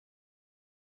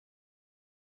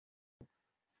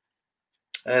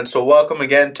And so welcome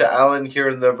again to Alan here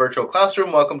in the virtual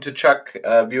classroom. Welcome to Chuck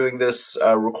viewing this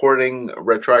recording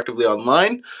retroactively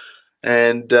online.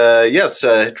 And yes,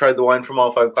 tried the wine from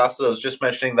all 5 classes. I was just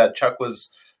mentioning that Chuck was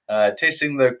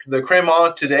tasting the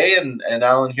Crémant today, and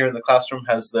Alan here in the classroom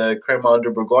has the Crémant de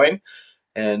Bourgogne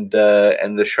and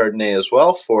the Chardonnay as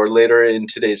well for later in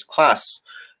today's class.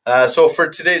 So for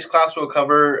today's class, we'll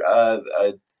cover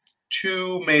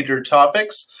 2 major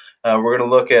topics. We're going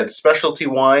to look at specialty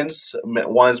wines,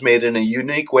 wines made in a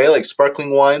unique way, like sparkling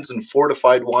wines and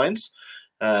fortified wines,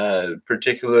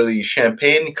 particularly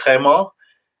Champagne, Crémant,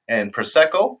 and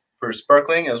Prosecco for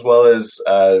sparkling, as well as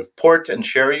port and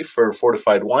sherry for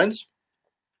fortified wines.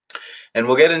 And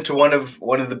we'll get into one of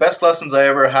the best lessons I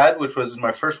ever had, which was in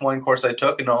my first wine course I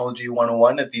took, Enology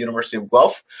 101 at the University of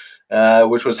Guelph,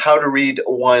 which was how to read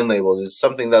wine labels. It's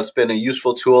something that's been a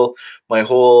useful tool my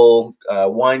whole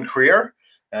wine career.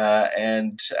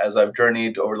 And as I've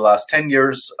journeyed over the last 10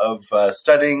 years of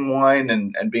studying wine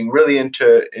and being really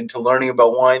into learning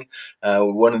about wine,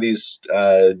 one of these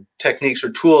techniques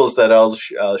or tools that I'll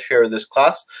share in this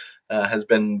class has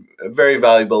been very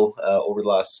valuable over the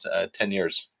last 10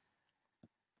 years.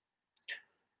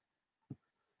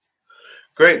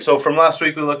 Great. So from last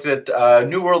week, we looked at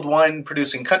New World wine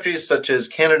producing countries such as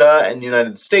Canada and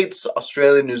United States,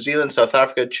 Australia, New Zealand, South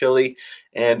Africa, Chile,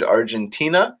 and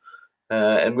Argentina.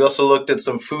 And we also looked at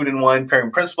some food and wine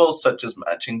pairing principles, such as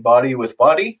matching body with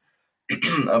body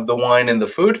of the wine and the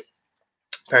food,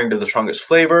 pairing to the strongest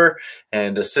flavor,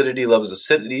 and acidity loves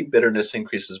acidity, bitterness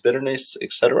increases bitterness,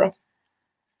 etc.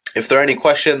 If there are any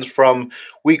questions from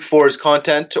week 4's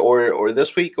content or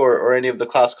this week or any of the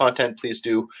class content, please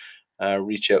do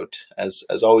reach out. As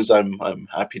always, I'm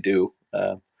happy to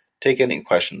take any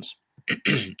questions.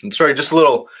 And sorry, just a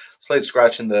little slight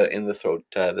scratch in the throat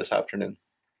this afternoon.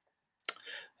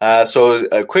 So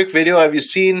a quick video. Have you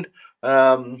seen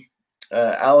Alan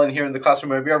here in the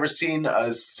classroom? Have you ever seen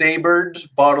a Sabered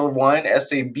bottle of wine?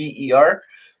 S-A-B-E-R,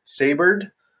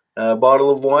 Sabered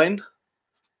bottle of wine.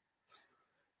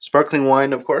 Sparkling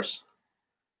wine, of course.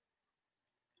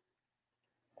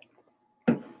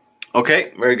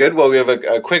 Okay, very good. Well, we have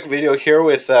a quick video here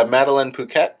with Madeleine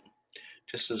Pouquet,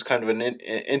 just as kind of an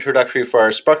introductory for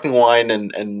our sparkling wine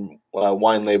and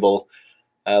wine label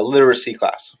literacy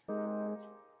class.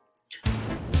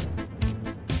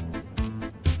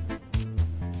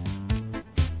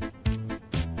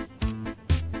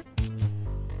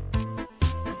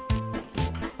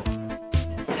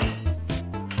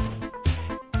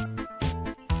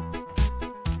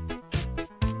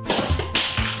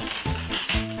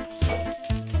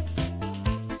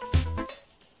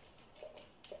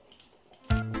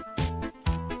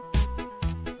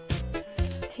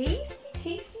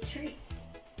 Tasty treats.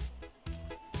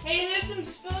 Hey, there's some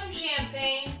spoon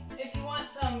champagne if you want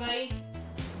some, buddy.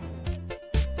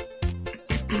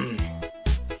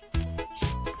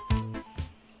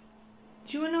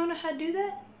 Do you want to know how to do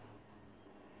that?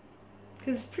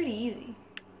 Because it's pretty easy.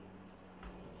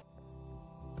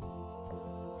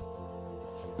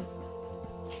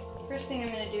 First thing I'm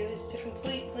going to do is to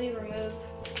completely remove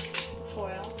the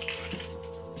foil.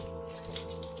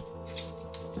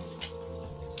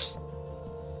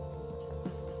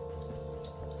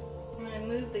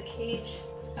 Move the cage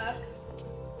up.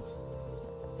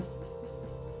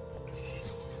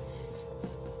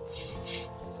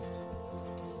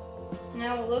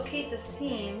 Now we'll locate the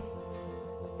seam.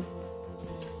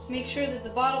 Make sure that the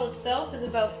bottle itself is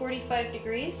about 45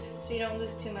 degrees so you don't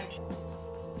lose too much.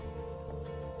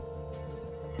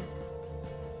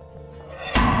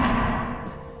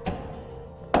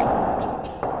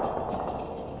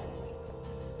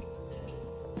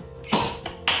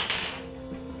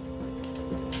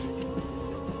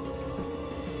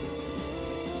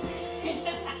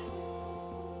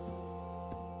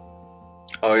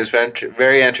 Always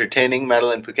very entertaining,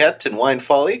 Madeleine Pouquet and Wine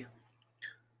Folly.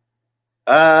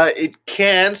 It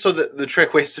can. So the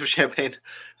trick, waste of champagne.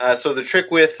 So the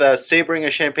trick with sabering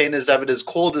a champagne is to have it as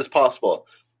cold as possible.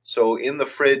 So in the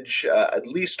fridge, at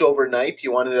least overnight,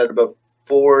 you want it at about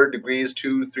 4 degrees,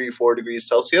 2, 3, 4 degrees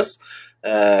Celsius.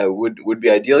 Would be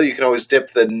ideal. You can always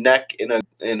dip the neck in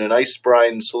an ice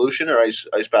brine solution or ice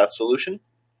bath solution.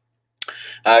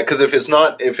 Because if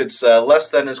it's less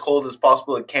than as cold as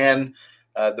possible, it can.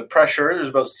 The pressure, there's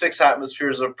about 6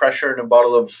 atmospheres of pressure in a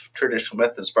bottle of traditional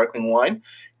method sparkling wine,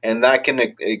 and that can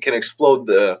explode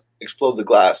the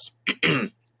glass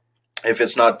if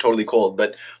it's not totally cold.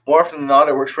 But more often than not,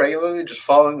 it works regularly, just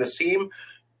following the seam,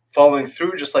 following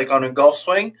through, just like on a golf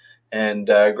swing. And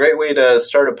great way to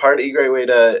start a party, great way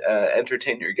to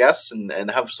entertain your guests and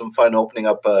have some fun opening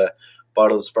up a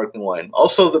bottle of sparkling wine.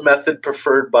 Also the method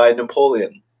preferred by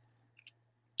Napoleon.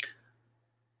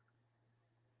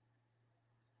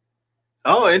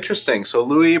 Oh, interesting. So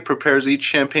Louis prepares each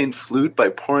champagne flute by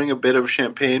pouring a bit of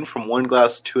champagne from one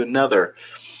glass to another.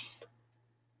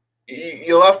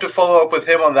 You'll have to follow up with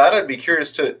him on that. I'd be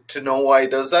curious to know why he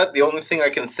does that. The only thing I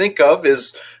can think of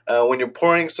is when you're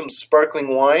pouring some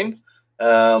sparkling wine,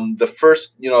 the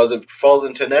first, as it falls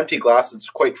into an empty glass, it's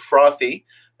quite frothy.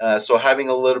 So having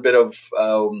a little bit of,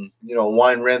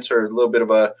 wine rinse or a little bit of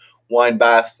a wine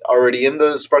bath already in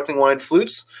the sparkling wine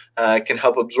flutes can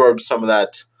help absorb some of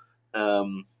that.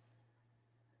 On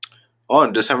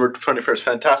December 21st,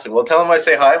 fantastic. Well, tell him I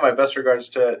say hi. My best regards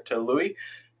to Louis,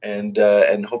 and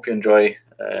hope you enjoy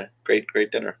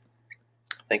great dinner.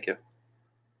 Thank you.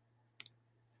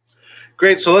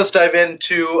 Great, so let's dive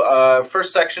into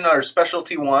first section, our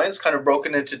specialty wines, kind of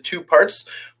broken into two parts.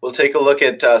 We'll take a look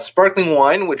at sparkling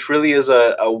wine, which really is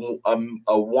a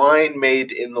wine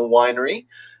made in the winery.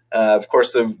 Of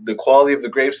course, the quality of the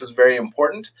grapes is very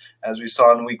important, as we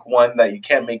saw in week 1, that you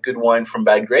can't make good wine from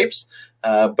bad grapes.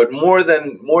 But more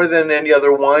than any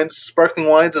other wines, sparkling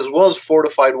wines as well as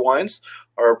fortified wines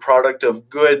are a product of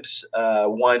good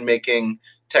winemaking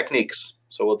techniques.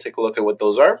 So we'll take a look at what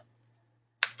those are.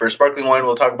 For sparkling wine,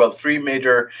 we'll talk about 3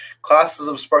 major classes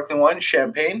of sparkling wine: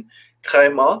 Champagne,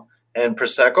 Crema, and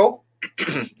Prosecco.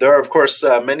 There are, of course,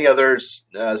 many other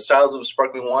styles of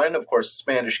sparkling wine. Of course,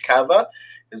 Spanish Cava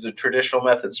is a traditional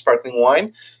method sparkling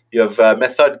wine. You have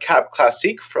Méthode Cap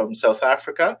Classique from South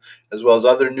Africa, as well as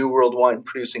other New World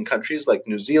wine-producing countries like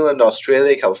New Zealand,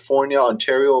 Australia, California,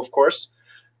 Ontario, of course,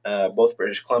 both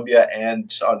British Columbia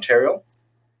and Ontario,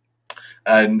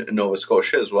 and Nova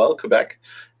Scotia as well, Quebec.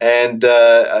 And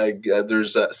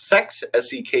there's Sekt,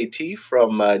 S-E-K-T,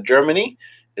 from Germany,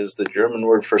 is the German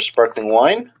word for sparkling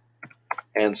wine.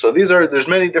 And so there's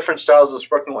many different styles of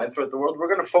sparkling wine throughout the world.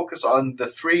 We're going to focus on the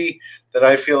 3 that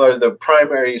I feel are the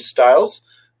primary styles,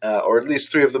 or at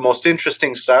least 3 of the most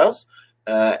interesting styles,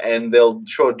 and they'll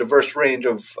show a diverse range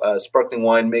of sparkling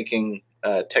wine making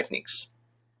techniques.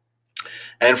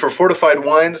 And for fortified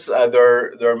wines,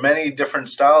 there are many different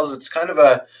styles. It's kind of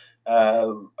a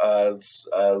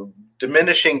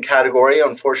diminishing category,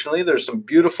 unfortunately. There's some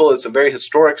beautiful, it's a very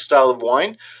historic style of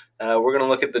wine. We're going to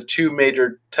look at the 2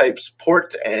 major types,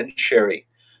 port and sherry,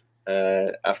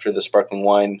 after the sparkling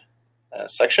wine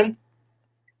section.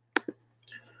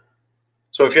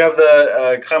 So if you have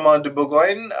the Crémant de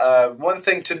Bourgogne, one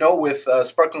thing to know with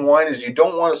sparkling wine is you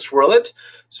don't want to swirl it.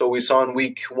 So we saw in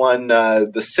week 1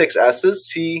 the 6 S's: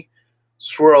 see,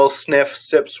 swirl, sniff,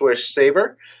 sip, swish,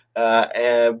 savor.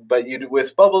 But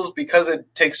with bubbles, because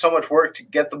it takes so much work to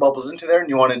get the bubbles into there, and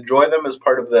you want to enjoy them as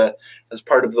part of the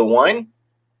wine,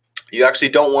 you actually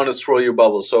don't want to swirl your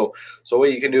bubbles. So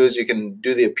what you can do is you can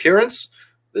do the appearance,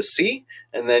 the C,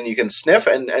 and then you can sniff,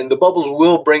 and the bubbles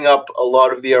will bring up a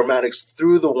lot of the aromatics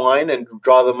through the wine and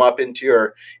draw them up into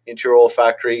your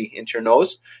olfactory, into your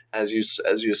nose as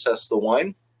you assess the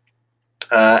wine.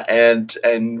 And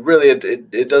really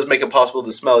it does make it possible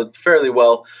to smell it fairly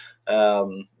well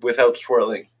without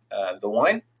swirling the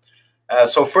wine.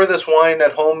 So for this wine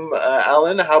at home,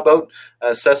 Alan, how about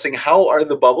assessing how are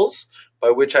the bubbles? By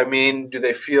which I mean, do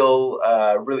they feel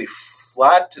really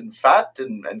flat and fat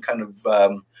and kind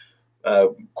of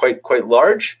quite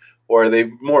large? Or are they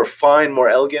more fine, more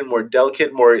elegant, more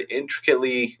delicate, more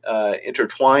intricately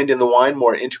intertwined in the wine,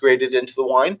 more integrated into the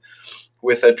wine?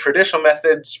 With a traditional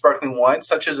method sparkling wine,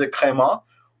 such as a Crémant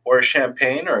or a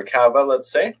Champagne or a Cava,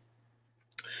 let's say,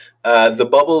 the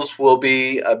bubbles will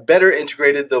be better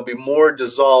integrated. They'll be more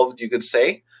dissolved, you could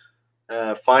say.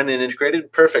 Fine and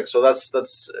integrated, perfect. So that's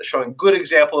showing a good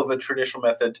example of a traditional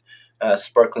method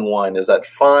sparkling wine, is that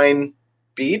fine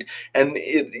bead, and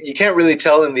you can't really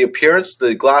tell in the appearance.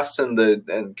 The glass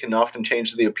and can often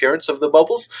change the appearance of the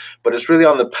bubbles, but it's really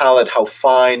on the palate how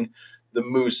fine the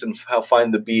mousse and how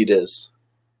fine the bead is.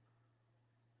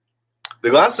 The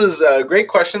glass is a great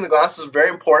question. The glass is very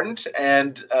important,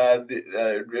 and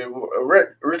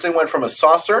originally went from a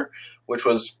saucer, which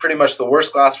was pretty much the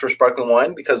worst glass for sparkling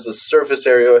wine because the surface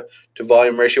area to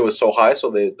volume ratio was so high, so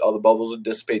all the bubbles would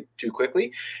dissipate too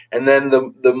quickly. And then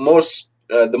the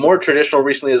more traditional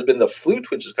recently has been the flute,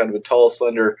 which is kind of a tall,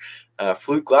 slender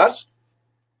flute glass.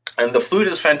 And the flute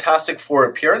is fantastic for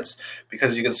appearance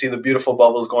because you can see the beautiful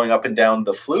bubbles going up and down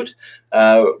the flute.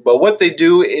 But what they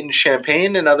do in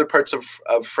Champagne and other parts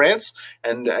of France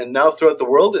and now throughout the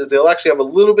world is they'll actually have a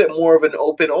little bit more of an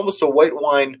open, almost a white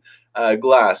wine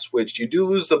glass, which you do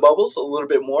lose the bubbles a little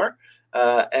bit more.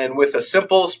 And with a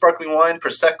simple sparkling wine,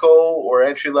 Prosecco, or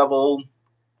entry-level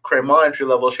Crémant,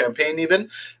 entry-level Champagne even,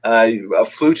 a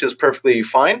flute is perfectly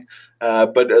fine.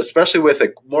 but especially with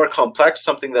a more complex,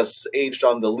 something that's aged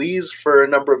on the lees for a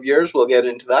number of years, we'll get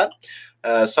into that.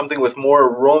 Something with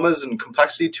more aromas and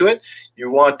complexity to it,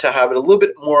 you want to have it a little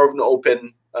bit more of an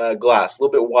open glass, a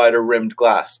little bit wider rimmed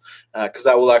glass, because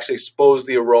that will actually expose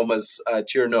the aromas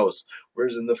to your nose.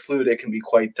 Whereas in the flute, it can be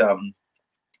quite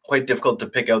difficult to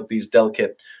pick out these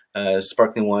delicate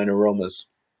sparkling wine aromas.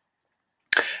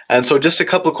 And so just a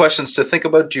couple of questions to think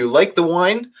about. Do you like the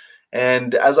wine?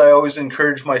 And as I always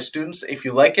encourage my students, if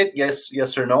you like it,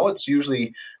 yes or no. It's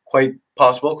usually quite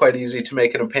possible, quite easy to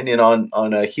make an opinion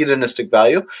on a hedonistic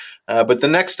value. But the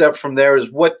next step from there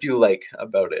is, what do you like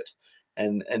about it?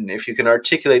 And if you can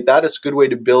articulate that, it's a good way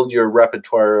to build your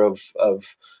repertoire of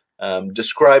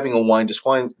describing a wine,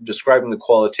 describing the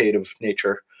qualitative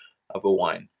nature of a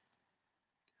wine.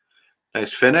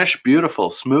 Nice finish, beautiful,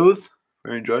 smooth,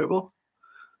 very enjoyable.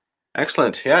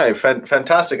 Excellent. Yeah,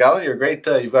 fantastic, Alan. You're great.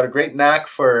 You've got a great knack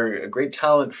for, a great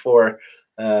talent for,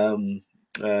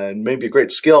 maybe a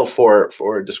great skill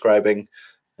for describing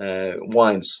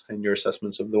wines and your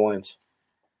assessments of the wines.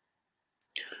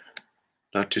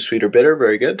 Not too sweet or bitter.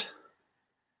 Very good.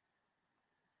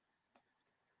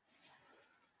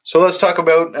 So let's talk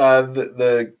about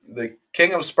the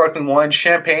king of sparkling wine.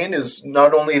 Champagne is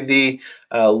not only the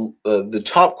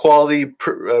top quality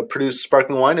produced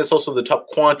sparkling wine, it's also the top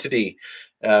quantity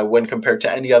when compared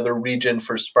to any other region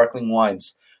for sparkling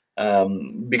wines.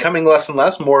 Becoming less and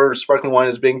less, more sparkling wine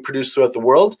is being produced throughout the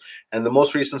world, and the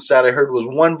most recent stat I heard was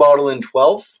 1 bottle in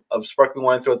 12 of sparkling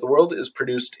wine throughout the world is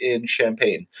produced in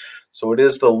Champagne. So it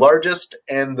is the largest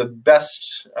and the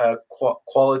best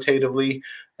qualitatively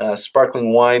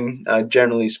sparkling wine,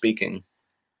 generally speaking.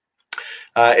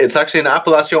 It's actually an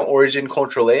Appellation Origine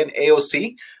Contrôlée, an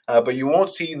AOC, but you won't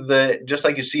see just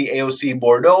like you see AOC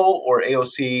Bordeaux or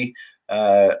AOC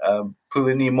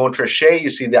Puligny Montrachet, you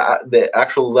see the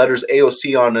actual letters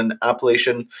AOC on an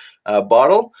appellation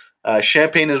bottle.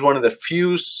 Champagne is one of the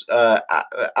few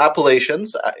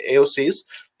appellations, AOCs,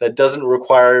 that doesn't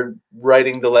require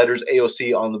writing the letters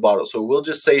AOC on the bottle. So we'll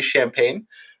just say Champagne,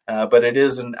 but it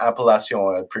is an appellation,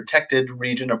 a protected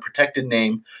region, a protected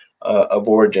name of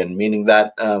origin, meaning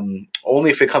that only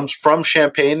if it comes from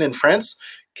Champagne in France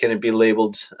can it be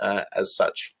labeled as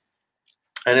such.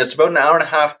 And it's about an hour and a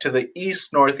half to the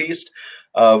east-northeast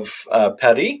of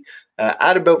Paris,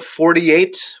 at about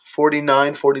 49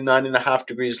 and a half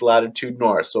degrees latitude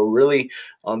north. So really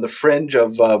on the fringe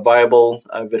of viable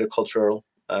viticultural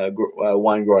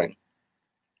wine growing.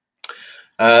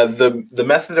 The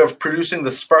method of producing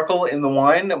the sparkle in the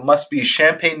wine must be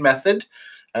Champagne method.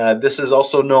 This is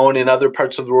also known in other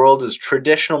parts of the world as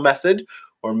traditional method,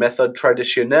 or méthode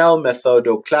traditionnelle, méthode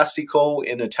classico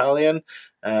in Italian.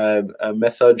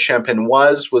 Méthode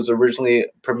champenoise was originally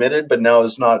permitted, but now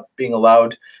is not being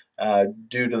allowed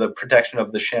due to the protection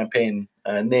of the Champagne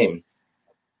name.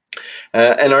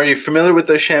 And are you familiar with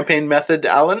the Champagne method,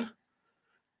 Alan?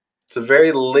 It's a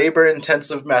very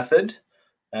labor-intensive method,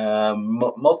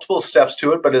 multiple steps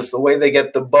to it, but it's the way they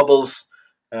get the bubbles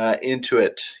into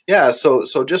it. Yeah, so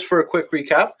just for a quick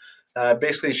recap,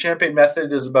 basically Champagne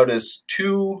method is about as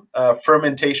 2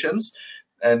 fermentations,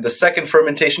 and the second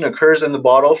fermentation occurs in the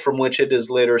bottle from which it is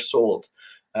later sold.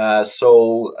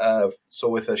 So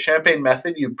with a Champagne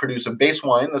method, you produce a base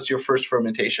wine, that's your first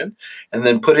fermentation, and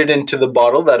then put it into the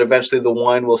bottle that eventually the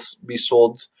wine will be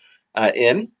sold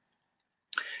in.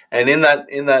 And in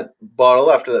that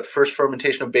bottle, after that first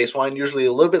fermentation of base wine, usually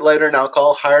a little bit lighter in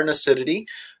alcohol, higher in acidity,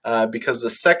 because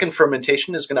the second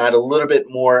fermentation is going to add a little bit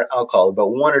more alcohol,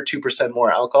 about 1 or 2%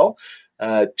 more alcohol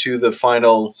to the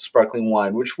final sparkling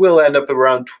wine, which will end up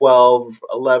around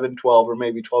 11, 12, or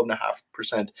maybe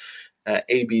 12.5%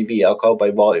 ABV, alcohol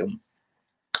by volume.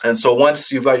 And so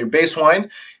once you've got your base wine,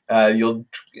 you'll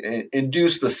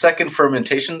induce the second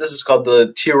fermentation. This is called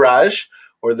the tirage,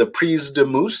 or the prise de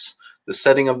mousse, the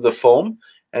setting of the foam.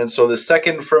 And so the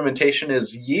second fermentation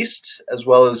is yeast, as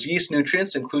well as yeast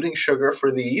nutrients, including sugar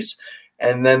for the yeast.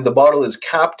 And then the bottle is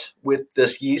capped with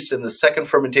this yeast, and the second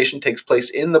fermentation takes place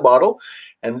in the bottle.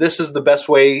 And this is the best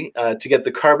way to get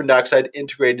the carbon dioxide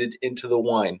integrated into the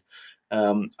wine.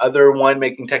 Other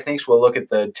winemaking techniques will look at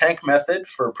the tank method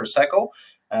for Prosecco,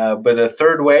 but a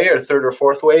third way, or third or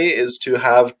fourth way, is to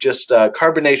have just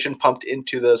carbonation pumped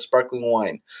into the sparkling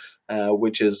wine,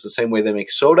 which is the same way they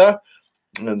make soda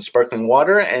and sparkling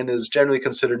water, and is generally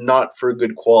considered not for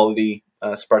good quality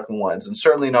sparkling wines, and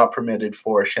certainly not permitted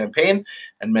for Champagne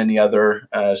and many other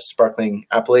sparkling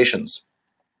appellations.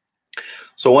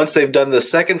 So once they've done the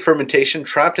second fermentation,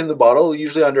 trapped in the bottle,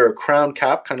 usually under a crown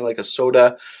cap, kind of like a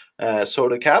soda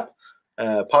cap,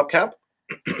 pop cap,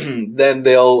 then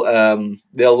they'll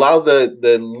allow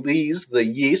the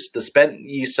yeast, the spent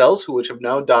yeast cells, which have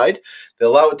now died, they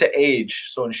allow it to age.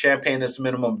 So in champagne, it's a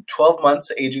minimum of 12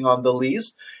 months aging on the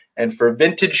lees. And for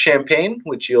vintage champagne,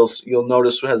 which you'll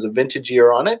notice has a vintage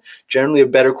year on it, generally a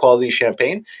better quality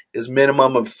champagne, is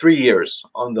minimum of 3 years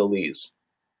on the lees.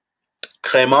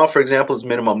 Crémant, for example, is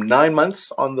minimum 9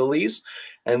 months on the lees.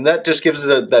 And that just gives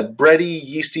it that bready,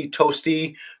 yeasty,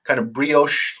 toasty, kind of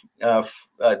brioche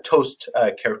toast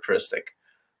characteristic.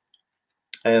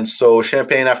 And so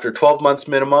champagne after 12 months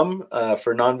minimum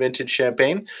for non-vintage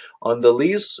champagne on the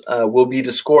lees will be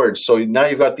disgorged. So now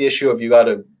you've got the issue of you got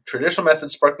a traditional method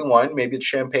sparkling wine, maybe it's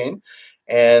champagne,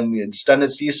 and it's done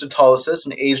its yeast autolysis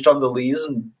and aged on the lees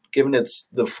and given its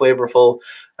the flavorful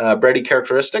bready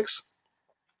characteristics.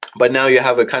 But now you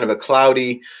have a kind of a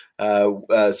cloudy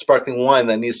sparkling wine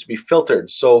that needs to be filtered.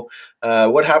 So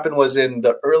what happened was in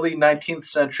the early 19th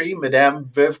century, Madame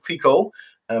Veuve Clicquot,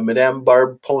 Madame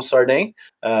Barbe Ponsardin,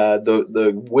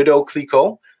 the widow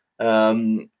Clicquot,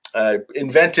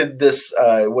 invented this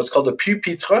what's called a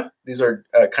pupitre. These are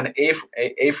kind of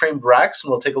A-framed racks, and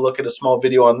we'll take a look at a small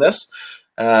video on this.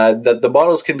 That the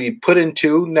bottles can be put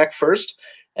into neck first,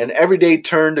 and every day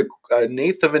turned an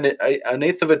eighth of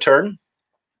a turn,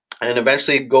 and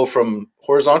eventually go from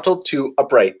horizontal to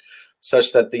upright,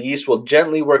 such that the yeast will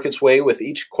gently work its way with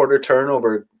each quarter turn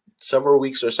over several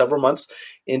weeks or several months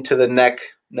into the neck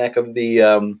of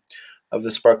the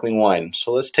sparkling wine.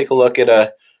 So let's take a look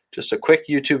at just a quick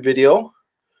YouTube video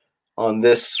on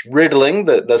this riddling.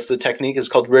 That's the technique. It's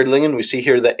called riddling, and we see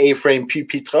here the A-frame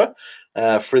pupitre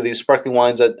for these sparkling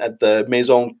wines at the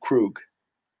Maison Krug.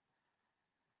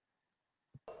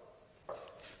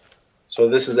 So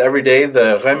this is every day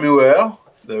the remueur,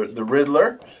 the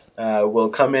riddler, will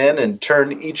come in and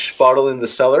turn each bottle in the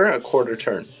cellar a quarter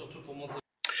turn.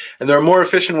 And there are more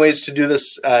efficient ways to do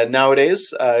this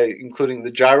nowadays, including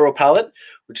the gyro pallet,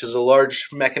 which is a large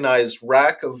mechanized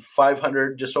rack of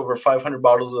 500, just over 500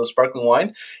 bottles of sparkling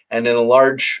wine. And in a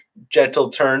large, gentle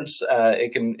turns,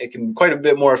 it can quite a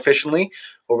bit more efficiently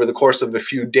over the course of a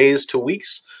few days to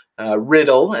weeks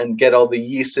riddle and get all the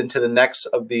yeast into the necks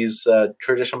of these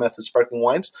traditional method sparkling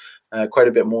wines quite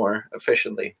a bit more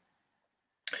efficiently.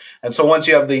 And so once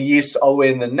you have the yeast all the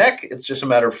way in the neck, it's just a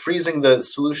matter of freezing the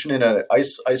solution in an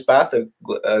ice bath, a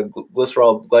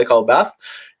glycerol glycol bath,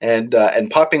 and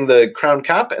popping the crown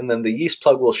cap, and then the yeast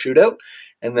plug will shoot out.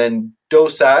 And then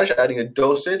dosage, adding a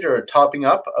dosage or a topping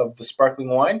up of the sparkling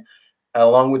wine,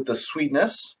 along with the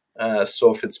sweetness.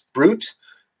 So if it's brut,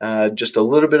 just a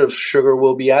little bit of sugar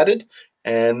will be added,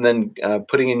 and then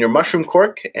putting in your mushroom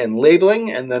cork and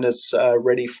labeling, and then it's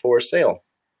ready for sale.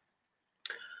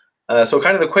 So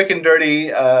kind of the quick and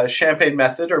dirty champagne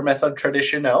method, or méthode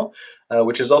traditionnelle,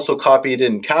 which is also copied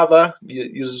in Cava,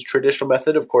 uses traditional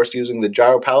method, of course, using the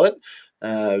gyro pallet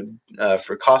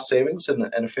for cost savings and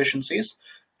efficiencies.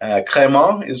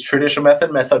 Crémant is traditional method,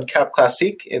 méthode Cap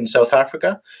Classique in South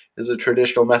Africa is a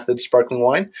traditional method sparkling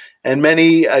wine. And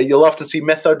many, you'll often see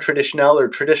méthode traditionnelle or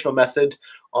traditional method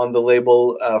on the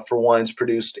label for wines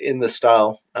produced in the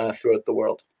style throughout the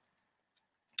world.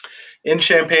 In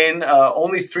Champagne,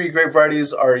 only 3 grape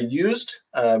varieties are used.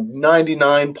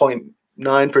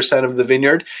 99.9% of the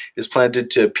vineyard is planted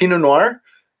to Pinot Noir,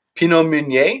 Pinot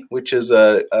Meunier, which is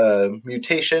a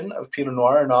mutation of Pinot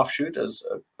Noir, an offshoot of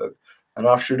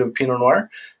Pinot Noir,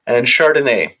 and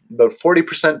Chardonnay. About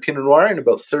 40% Pinot Noir and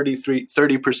about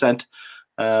 30%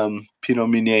 Pinot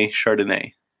Meunier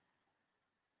Chardonnay.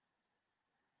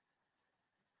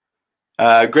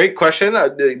 Great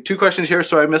question. 2 questions here,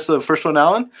 so I missed the first one,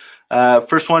 Alan.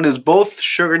 First one is both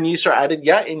sugar and yeast are added,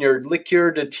 in your liqueur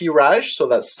de tirage, so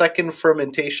that second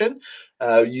fermentation.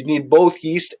 You need both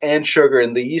yeast and sugar,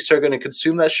 and the yeast are going to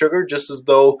consume that sugar just as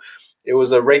though it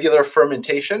was a regular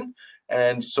fermentation.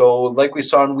 And so like we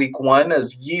saw in week 1,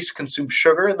 as yeast consumes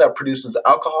sugar, that produces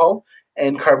alcohol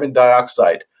and carbon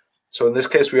dioxide. So in this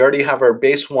case, we already have our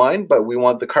base wine, but we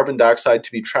want the carbon dioxide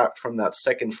to be trapped from that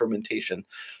second fermentation.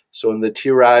 So in the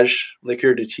tirage,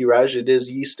 liqueur de tirage, it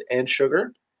is yeast and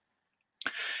sugar.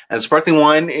 And sparkling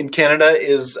wine in Canada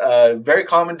is very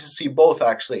common to see both,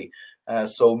 actually.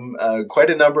 So quite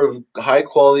a number of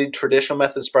high-quality traditional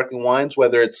method sparkling wines,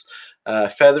 whether it's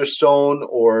Featherstone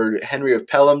or Henry of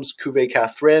Pelham's Cuvée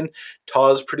Catherine.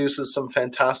 Taz produces some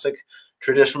fantastic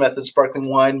traditional method sparkling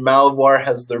wine. Malivoire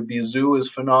has their Bizou,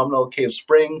 is phenomenal. Cave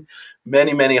Spring,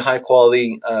 many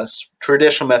high-quality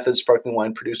traditional method sparkling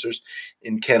wine producers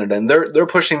in Canada. And they're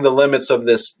pushing the limits of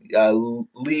this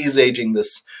lees aging,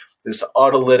 this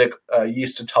autolytic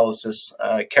yeast autolysis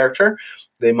character.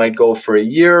 They might go for a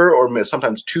year or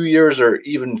sometimes 2 years or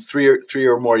even three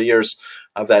or more years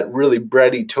of that really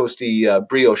bready, toasty,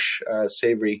 brioche,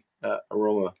 savory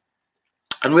aroma.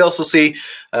 And we also see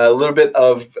a little bit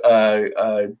of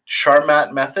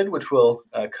Charmat method, which we'll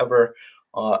cover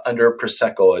under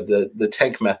Prosecco, the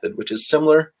tank method, which is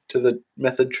similar to the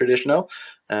method traditional,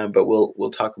 but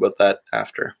we'll talk about that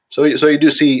after. So you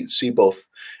do see both.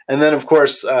 And then, of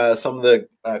course, some of the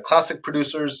classic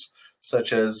producers,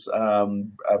 such as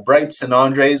Brights and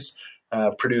Andres,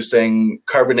 producing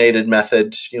carbonated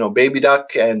method, Baby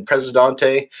Duck and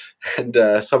Presidente, and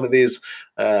some of these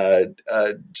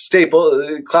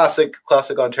staple classic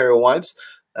Ontario wines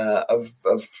of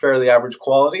fairly average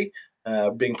quality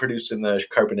being produced in the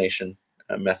carbonation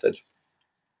method.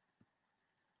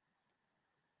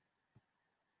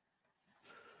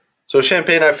 So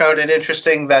Champagne, I found it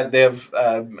interesting that they have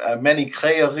many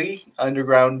créeries,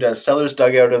 underground cellars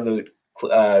dug out of the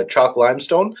chalk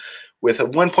limestone, with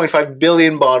 1.5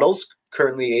 billion bottles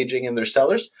currently aging in their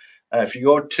cellars. If you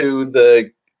go to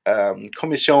the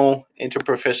Commission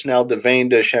Interprofessionnelle de Vin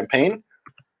de Champagne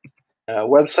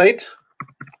website,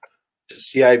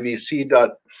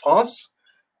 civc.france,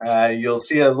 you'll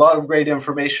see a lot of great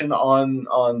information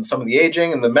on some of the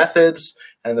aging and the methods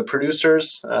and the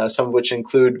producers, some of which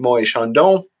include Moët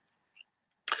Chandon.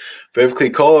 Veuve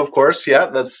Clicquot, of course, yeah,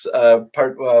 that's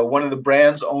one of the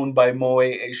brands owned by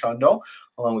Moët et Chandon,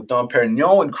 along with Dom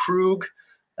Perignon and Krug.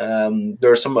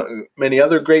 There are many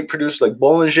other great producers like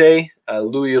Bollinger,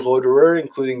 Louis Roederer,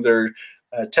 including their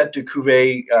Tête de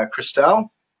Cuvée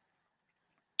Cristal.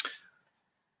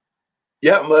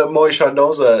 Yeah, Moët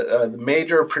Chandon is the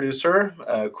major producer,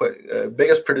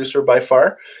 biggest producer by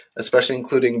far, especially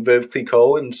including Veuve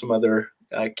Clicquot and some other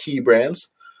key brands.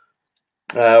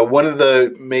 One of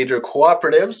the major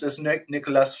cooperatives is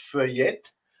Nicolas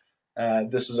Feuillet.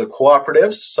 This is a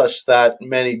cooperative such that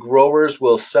many growers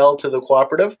will sell to the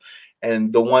cooperative,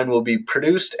 and the wine will be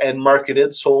produced and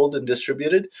marketed, sold and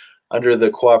distributed under the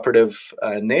cooperative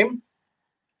name,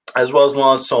 as well as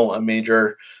Lanson, a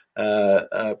major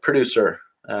producer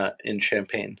in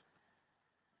Champagne.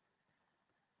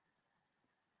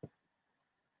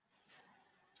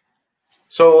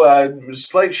 So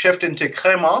slight shift into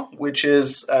Crémant, which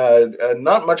is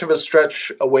not much of a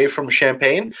stretch away from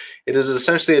Champagne. It is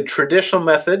essentially a traditional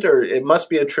method, or it must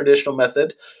be a traditional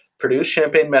method, produced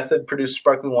Champagne method, produced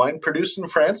sparkling wine, produced in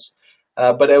France,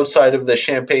 but outside of the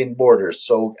Champagne borders.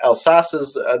 So Alsace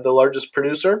is the largest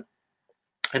producer,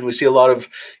 and we see a lot of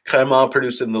Crémant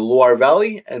produced in the Loire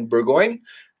Valley and Bourgogne,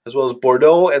 as well as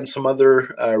Bordeaux and some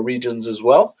other regions as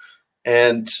well.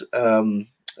 And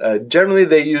generally,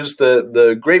 they use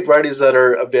the grape varieties that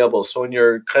are available. So in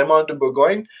your Crémant de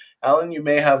Bourgogne, Alan, you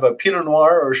may have a Pinot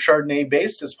Noir or Chardonnay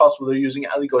based. It's possible they're using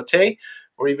Aligoté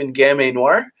or even Gamay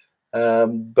Noir.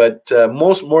 But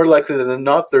more likely than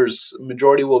not,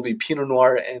 majority will be Pinot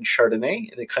Noir and Chardonnay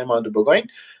in the Crémant de Bourgogne.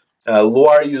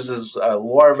 Loire uses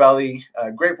Loire Valley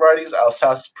grape varieties.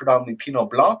 Alsace predominantly Pinot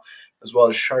Blanc, as well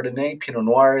as Chardonnay, Pinot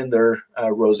Noir in their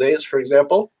rosés, for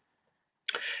example.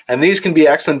 And these can be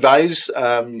excellent values,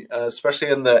 especially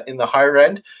in the higher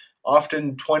end.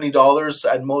 Often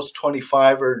 $20, at most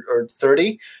 $25 or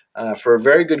 $30 for a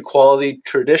very good quality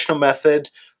traditional method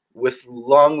with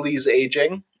long lees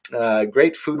aging.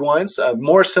 Great food wines,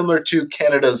 more similar to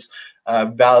Canada's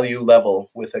value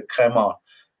level with a Crémant.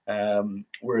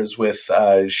 Whereas with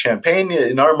Champagne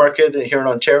in our market here in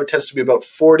Ontario, it tends to be about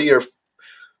 $40 or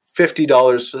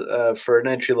 $50 for an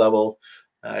entry level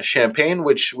Champagne,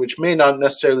 which may not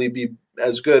necessarily be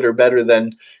as good or better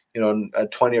than a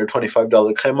 $20 or $25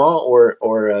 Crémant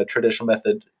or a traditional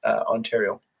method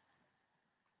Ontario.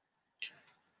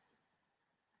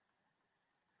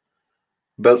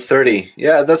 About 30.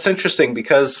 Yeah, that's interesting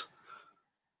because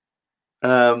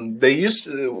the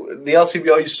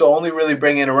LCBO used to only really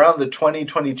bring in around the $20,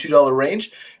 $22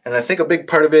 range, and I think a big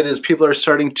part of it is people are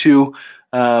starting to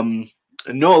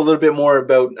know a little bit more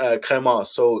about Crémant,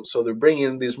 so they're bringing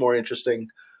in these more interesting.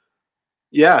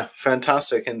 Yeah,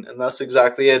 fantastic, and that's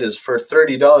exactly it. Is for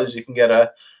 $30 you can get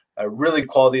a really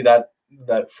quality that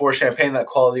for Champagne that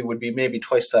quality would be maybe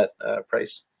twice that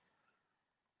price.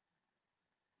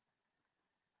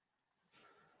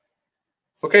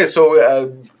 Okay,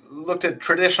 so looked at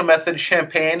traditional method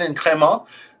Champagne and Crémant.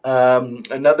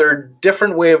 Another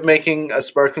different way of making a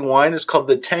sparkling wine is called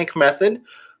the tank method,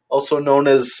 also known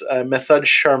as Méthode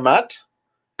Charmat,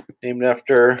 named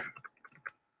after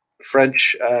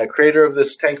French creator of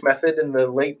this tank method in the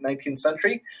late 19th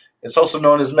century. It's also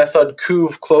known as Méthode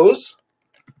Cuve Close.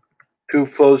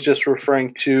 Cuve Close just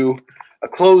referring to a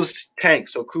closed tank.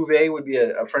 So cuvée would be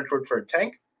a French word for a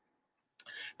tank.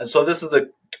 And so this is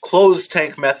the closed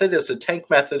tank method. It's a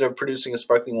tank method of producing a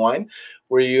sparkling wine,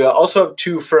 where you also have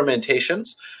two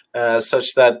fermentations,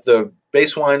 such that the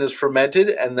base wine is fermented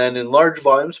and then in large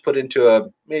volumes put into a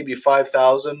maybe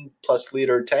 5,000 plus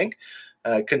liter tank.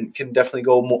 Can definitely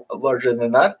go larger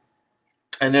than that.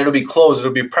 And it'll be closed,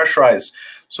 it'll be pressurized,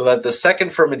 so that the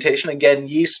second fermentation, again,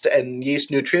 yeast and yeast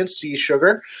nutrients, yeast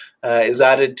sugar, is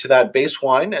added to that base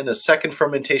wine, and a second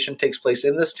fermentation takes place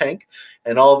in this tank,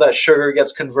 and all of that sugar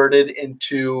gets converted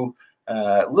into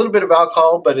a little bit of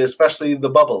alcohol, but especially the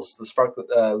bubbles,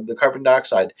 the carbon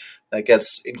dioxide that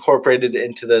gets incorporated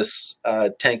into this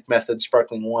tank method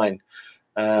sparkling wine.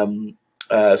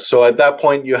 So at that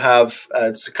point, you have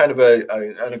it's kind of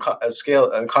an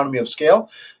economy of scale,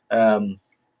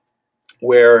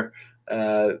 where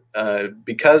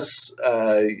because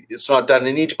it's not done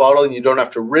in each bottle, and you don't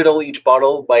have to riddle each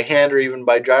bottle by hand or even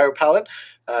by gyro pallet.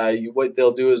 What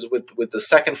they'll do is with the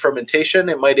second fermentation,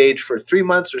 it might age for 3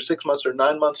 months or 6 months or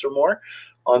 9 months or more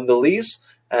on the lees,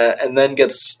 and then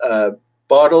gets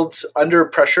bottled under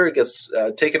pressure. It gets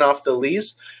taken off the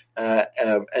lees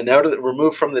and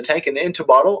removed from the tank and into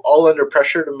bottle, all under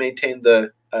pressure to maintain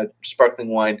the sparkling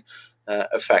wine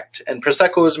effect. And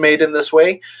Prosecco is made in this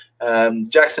way.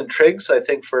 Jackson Triggs, I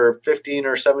think for $15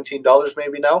 or $17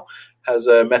 maybe now, has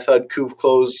a Method Cuve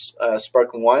Close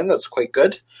sparkling wine that's quite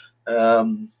good.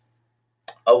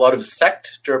 A lot of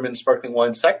Sekt, German sparkling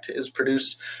wine Sekt, is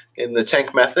produced in the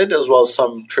tank method as well as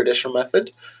some traditional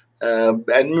method.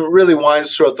 And really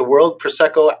wines throughout the world.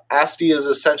 Prosecco Asti is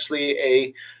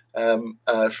essentially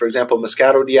for example,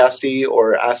 Moscato di Asti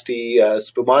or Asti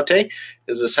Spumante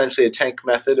is essentially a tank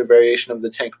method, a variation of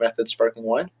the tank method sparkling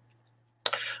wine.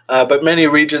 But many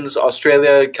regions,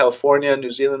 Australia, California,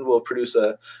 New Zealand, will produce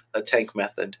a tank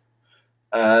method.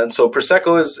 And so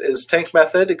Prosecco is tank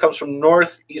method. It comes from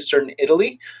northeastern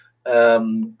Italy,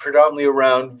 predominantly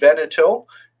around Veneto,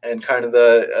 and kind of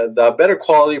the better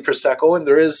quality Prosecco. And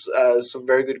there is some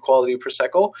very good quality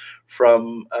Prosecco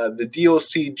from the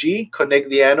DOCG,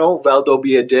 Conegliano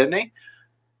Valdobbiadene.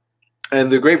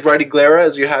 And the grape variety Glera,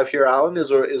 as you have here, Alan,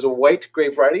 is a white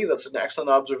grape variety. That's an excellent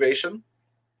observation.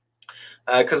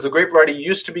 Because the grape variety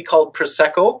used to be called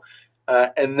Prosecco,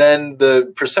 and then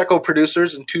the Prosecco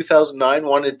producers in 2009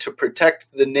 wanted to protect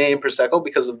the name Prosecco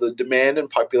because of the demand and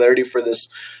popularity for this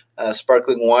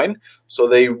sparkling wine. So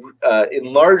they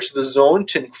enlarged the zone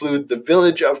to include the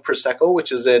village of Prosecco,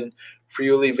 which is in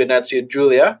Friuli Venezia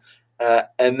Giulia,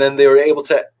 and then they were able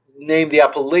to name the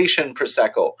appellation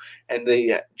Prosecco, and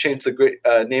they changed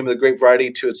the name of the grape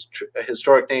variety to its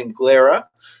historic name Glera.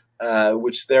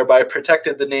 Which thereby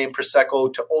protected the name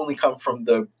Prosecco to only come from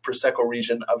the Prosecco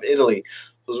region of Italy.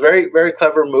 It was a very, very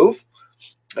clever move.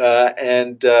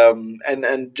 And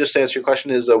just to answer your question,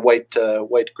 is a white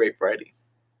grape variety.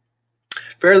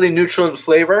 Fairly neutral in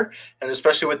flavor, and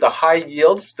especially with the high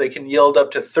yields, they can yield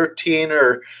up to 13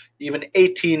 or even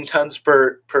 18 tons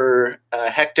per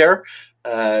hectare,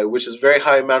 which is a very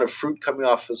high amount of fruit coming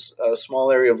off a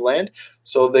small area of land.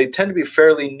 So they tend to be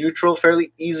fairly neutral,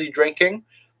 fairly easy drinking.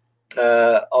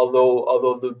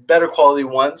 Although the better quality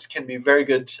ones can be very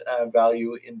good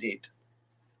value indeed.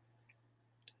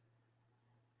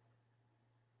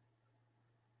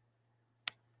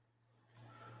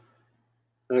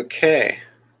 Okay.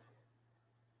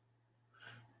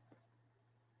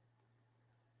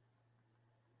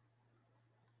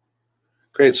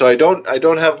 Great. So I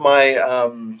don't have my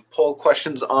poll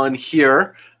questions on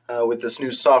here with this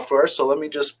new software. So let me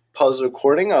just pause the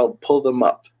recording. I'll pull them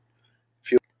up.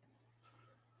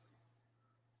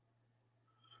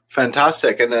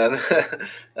 Fantastic, and then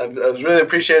I was really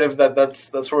appreciative that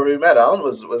that's where we met. Alan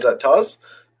was at TAS.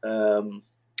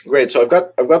 Great. So I've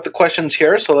got the questions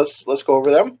here. So let's go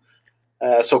over them.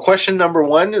 So question number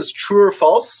 1 is true or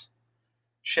false?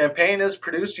 Champagne is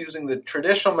produced using the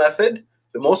traditional method,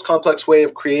 the most complex way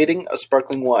of creating a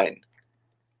sparkling wine.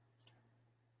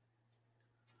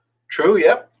 True.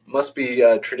 Yep. Must be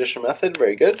a traditional method.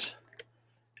 Very good.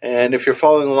 And if you're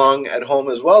following along at home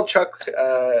as well, Chuck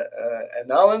and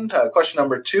Alan, question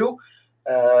number 2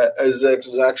 is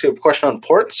actually a question on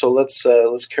port. So let's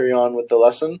carry on with the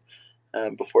lesson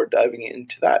before diving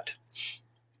into that.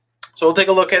 So we'll take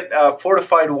a look at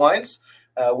fortified wines,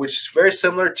 which is very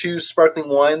similar to sparkling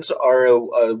wines, are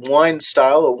a wine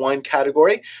style, a wine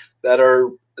category that are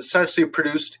essentially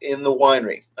produced in the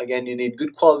winery. Again, you need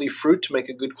good quality fruit to make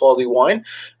a good quality wine,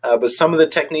 but some of the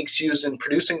techniques used in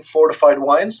producing fortified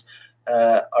wines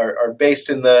are based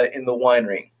in the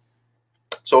winery.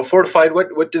 So fortified,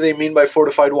 what do they mean by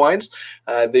fortified wines?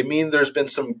 They mean there's been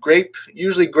some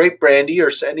usually grape brandy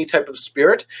or any type of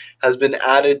spirit has been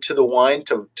added to the wine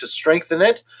to strengthen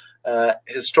it,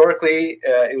 Historically,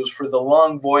 it was for the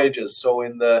long voyages. So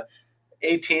in the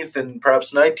 18th and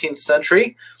perhaps 19th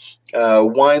century,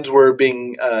 wines were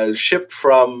being shipped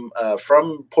from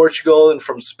Portugal and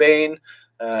from Spain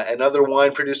and other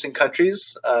wine-producing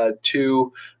countries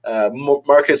to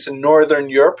markets in Northern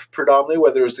Europe, predominantly,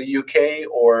 whether it was the UK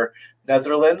or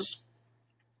Netherlands.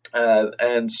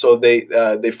 And so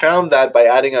they found that by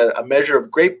adding a measure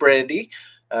of grape brandy,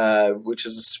 which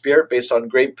is a spirit based on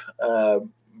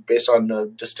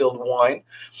distilled wine,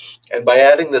 and by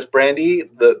adding this brandy,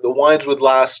 the wines would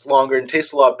last longer and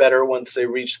taste a lot better once they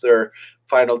reach their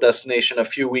final destination a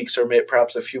few weeks or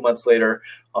perhaps a few months later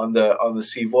on the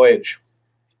sea voyage.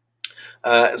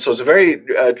 So it's a very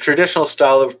traditional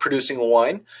style of producing a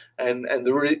wine, and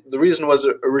the reason was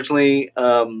originally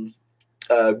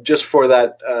just for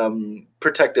that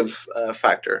protective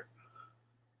factor.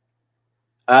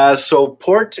 So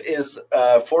port is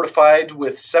fortified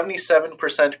with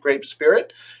 77% grape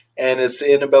spirit, and it's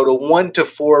in about a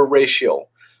 1-to-4 ratio.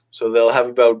 So they'll have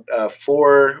about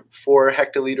 4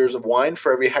 hectoliters of wine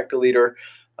for every hectoliter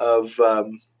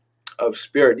of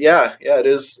spirit. Yeah, it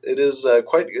is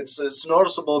quite. It's a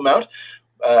noticeable amount.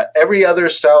 Every other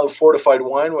style of fortified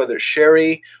wine, whether it's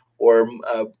sherry or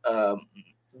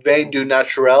Vin du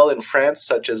Naturel in France,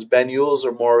 such as Banyuls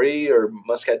or Maury or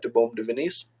Muscat de Beaume de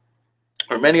Venise,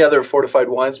 or many other fortified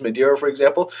wines, Madeira, for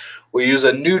example, we use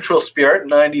a neutral spirit,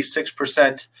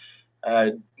 96%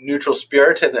 neutral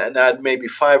spirit, and add maybe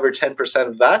 5 or 10%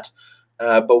 of that.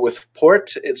 But with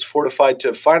port, it's fortified to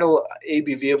a final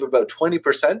ABV of about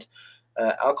 20%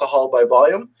 alcohol by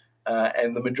volume,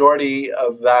 and the majority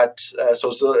of that,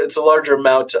 so it's a larger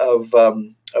amount of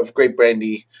grape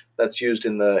brandy that's used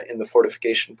in the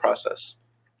fortification process.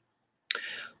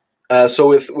 So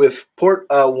with port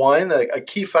wine, a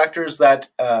key factor is that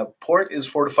port is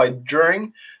fortified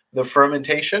during the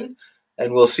fermentation,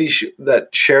 and we'll see that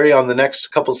sherry on the next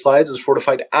couple slides is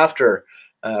fortified after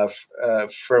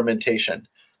fermentation.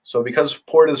 So because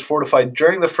port is fortified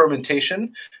during the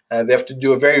fermentation, they have to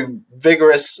do a very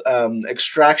vigorous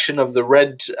extraction of the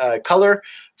red color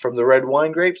from the red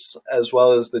wine grapes, as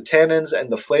well as the tannins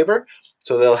and the flavor.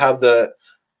 So they'll have the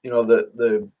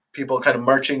people kind of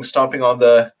marching, stomping on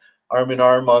the arm in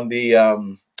arm on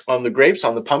the grapes,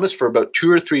 on the pumice for about 2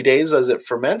 or 3 days as it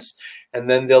ferments, and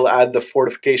then they'll add the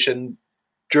fortification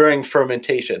during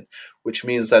fermentation, which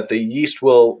means that the yeast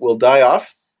will die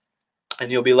off,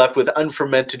 and you'll be left with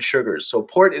unfermented sugars. So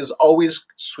port is always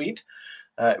sweet.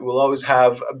 It will always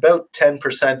have about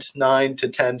 10%, 9 to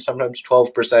 10, sometimes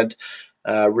 12%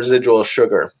 residual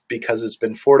sugar because it's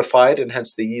been fortified, and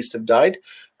hence the yeast have died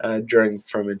during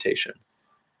fermentation.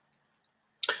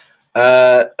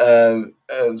 The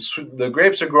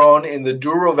grapes are grown in the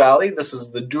Douro Valley. This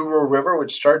is the Douro River,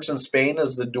 which starts in Spain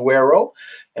as the Duero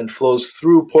and flows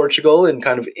through Portugal in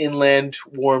kind of inland,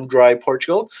 warm, dry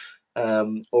Portugal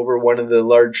over one of the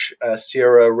large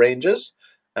Sierra ranges.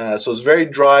 So it's very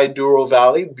dry Douro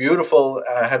Valley, beautiful.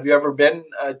 Have you ever been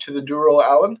to the Douro,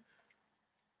 Alan?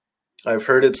 I've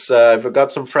heard it's, I've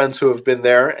got some friends who have been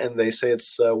there, and they say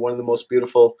it's one of the most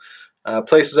beautiful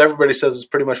places. Everybody says it's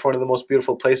pretty much one of the most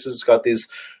beautiful places. It's got these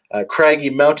craggy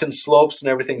mountain slopes,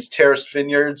 and everything's terraced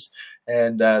vineyards,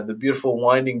 and the beautiful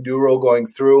winding Douro going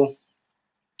through.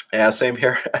 Yeah, same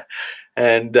here.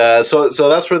 And so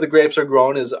that's where the grapes are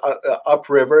grown, is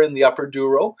upriver in the upper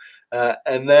Douro.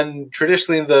 And then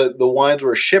traditionally the wines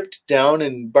were shipped down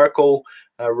in barco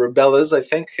rebelas, I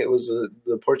think it was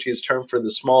the Portuguese term for the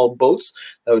small boats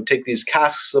that would take these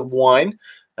casks of wine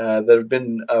that have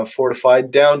been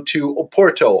fortified down to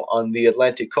Oporto on the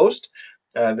Atlantic coast.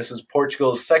 This is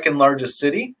Portugal's second largest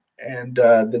city, and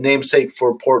the namesake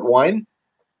for port wine.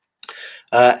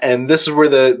 And this is where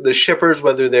the shippers,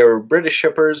 whether they were British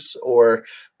shippers or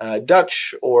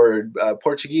Dutch or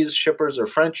Portuguese shippers or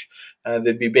French,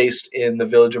 they'd be based in the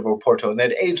village of Oporto, and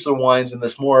they'd age their wines in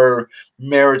this more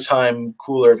maritime,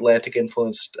 cooler,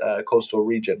 Atlantic-influenced coastal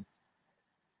region.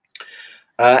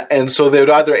 And so they would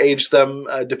either age them,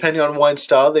 depending on wine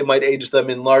style, they might age them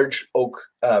in large oak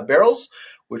barrels,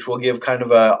 which will give kind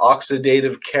of a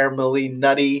oxidative, caramelly,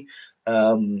 nutty,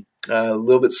 a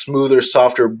little bit smoother,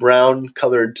 softer,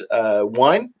 brown-colored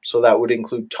wine. So that would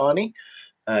include tawny,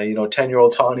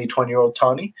 10-year-old tawny, 20-year-old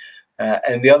tawny.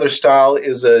 And the other style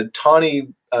is a tawny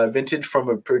vintage from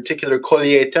a particular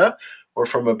colheita or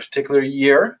from a particular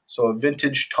year. So a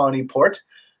vintage tawny port.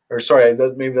 Or sorry,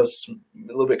 maybe that's a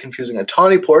little bit confusing. A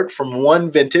tawny port from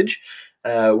one vintage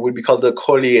would be called the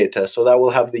colheita. So that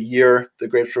will have the year the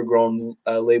grapes were grown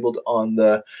labeled on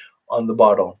the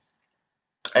bottle.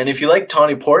 And if you like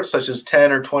tawny ports, such as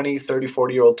 10 or 20, 30,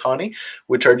 40-year-old tawny,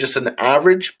 which are just an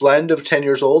average blend of 10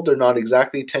 years old, they're not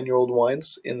exactly 10-year-old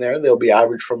wines in there. They'll be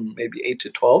average from maybe 8 to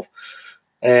 12.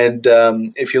 And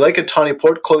if you like a tawny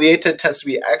port, Colheita tends to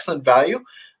be excellent value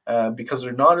because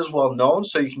they're not as well known.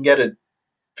 So you can get a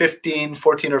 14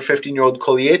 or 15-year-old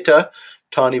Colheita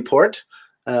tawny port,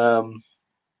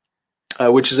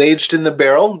 which is aged in the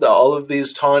barrel. All of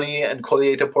these tawny and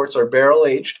Colheita ports are barrel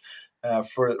aged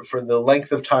for the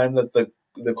length of time that the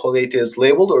Colheita is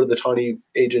labeled, or the tawny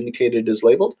age indicated is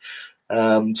labeled.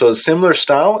 So a similar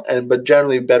style, but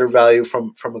generally better value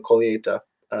from a Colheita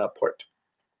port.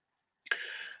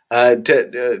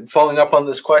 Following up on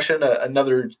this question,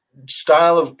 another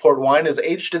style of port wine is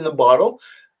aged in the bottle.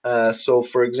 So,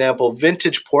 for example,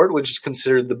 vintage port, which is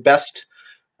considered the best,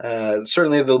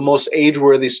 certainly the most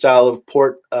age-worthy style of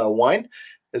port wine,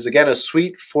 is again a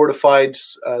sweet, fortified,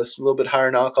 a little bit higher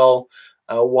in alcohol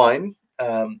wine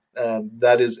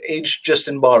that is aged just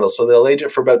in bottle. So they'll age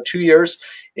it for about 2 years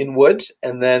in wood,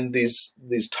 and then these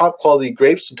top quality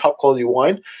grapes and top quality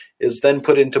wine is then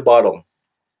put into bottle.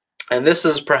 And this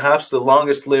is perhaps the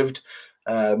longest lived,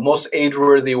 most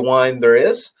age-worthy wine there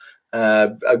is.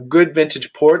 A good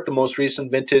vintage port, the most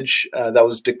recent vintage that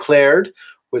was declared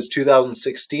was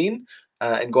 2016.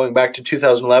 And going back to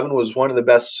 2011 was one of the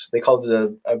best. They called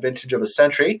it a vintage of a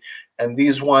century. And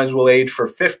these wines will age for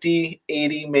 50,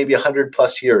 80, maybe 100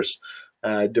 plus years,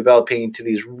 developing into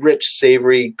these rich,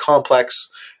 savory, complex,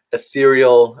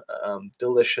 ethereal,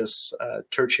 delicious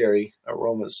tertiary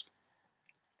aromas.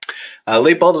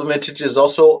 Late bottle vintage is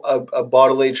also a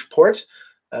bottle-aged port,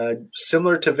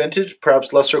 similar to vintage,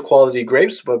 perhaps lesser quality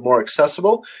grapes, but more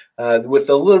accessible, with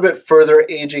a little bit further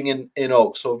aging in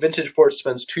oak. So vintage port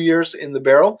spends 2 years in the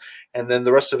barrel, and then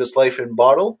the rest of its life in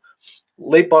bottle.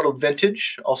 Late bottled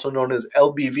vintage, also known as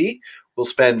LBV, will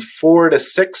spend 4 to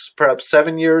 6, perhaps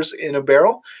 7 years in a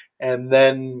barrel, and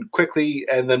then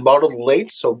bottled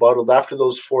late, so bottled after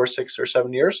those 4, 6, or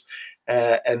 7 years.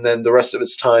 And then the rest of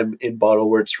its time in bottle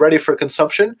where it's ready for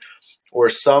consumption, or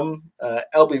some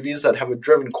LBVs that have a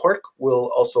driven cork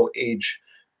will also age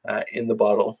in the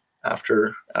bottle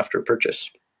after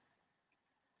purchase.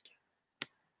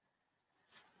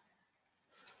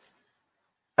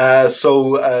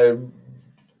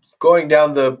 Going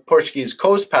down the Portuguese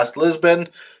coast past Lisbon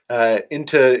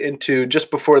into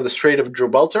just before the Strait of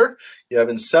Gibraltar, you have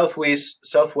in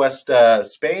southwest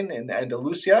Spain, in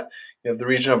Andalusia, you have the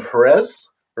region of Jerez,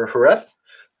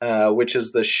 which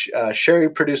is the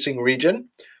sherry-producing region.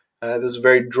 This is a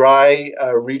very dry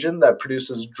region that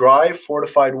produces dry,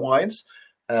 fortified wines.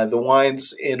 The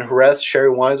wines in Jerez,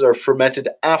 sherry wines, are fermented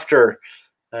after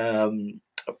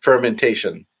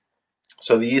fermentation.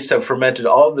 So the yeast have fermented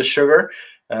all of the sugar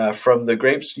from the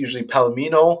grapes, usually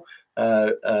Palomino,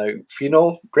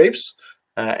 Fino grapes,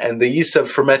 and the yeast have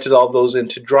fermented all of those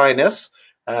into dryness.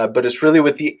 But it's really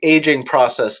with the aging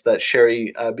process that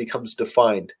sherry becomes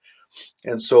defined.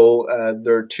 And so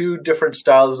there are two different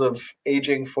styles of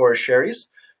aging for sherries.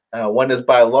 One is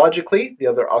biologically, the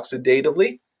other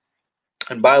oxidatively.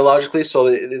 And biologically, so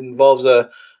it involves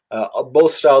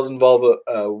both styles involve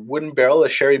a wooden barrel, a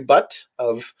sherry butt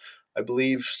of, I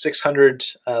believe, 600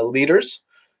 liters.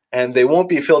 And they won't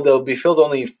be filled, they'll be filled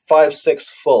only 5/6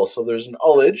 full. So there's an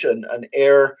ullage, an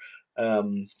air,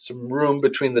 some room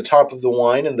between the top of the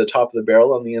wine and the top of the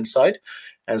barrel on the inside.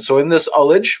 And so in this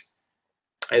ullage,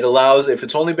 it allows, if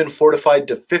it's only been fortified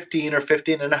to 15 or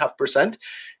 15.5%,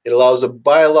 it allows a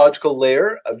biological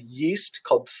layer of yeast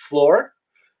called flor,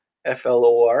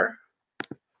 F-L-O-R.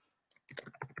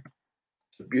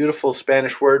 It's a beautiful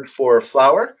Spanish word for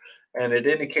flour, and it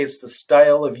indicates the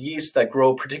style of yeast that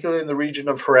grow particularly in the region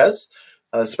of Jerez,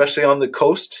 especially on the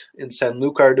coast in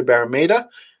Sanlúcar de Barrameda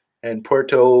and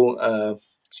Porto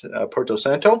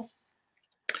Santo.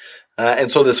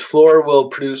 And so this flor will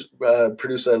produce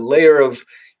a layer of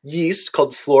yeast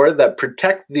called flor that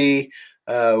protect the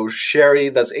sherry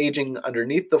that's aging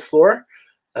underneath the flor,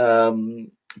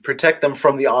 protect them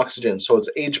from the oxygen. So it's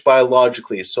aged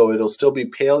biologically, so it'll still be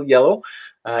pale yellow.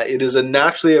 It is a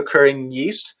naturally occurring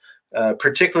yeast,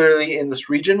 particularly in this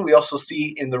region. We also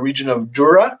see in the region of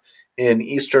Jura in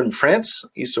eastern France,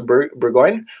 east of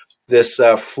Bourgogne, this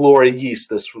flora yeast,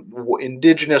 this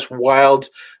indigenous wild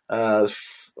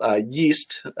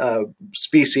yeast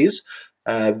species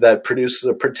that produces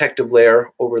a protective layer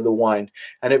over the wine.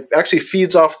 And it actually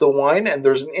feeds off the wine, and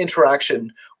there's an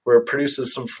interaction where it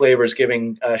produces some flavors,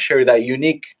 giving sherry that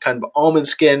unique kind of almond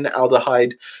skin,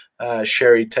 aldehyde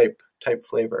sherry type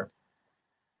flavor.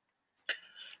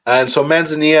 And so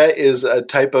Manzanilla is a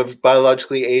type of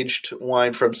biologically aged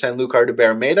wine from Sanlúcar de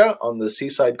Barrameda on the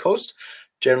seaside coast.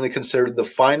 generally considered the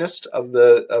finest of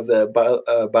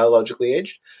the biologically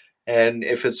aged. And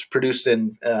if it's produced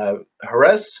in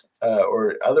Jerez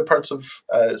or other parts of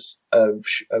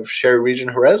Sherry region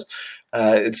Jerez,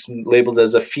 it's labeled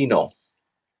as a fino.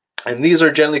 And these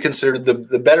are generally considered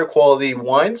the better quality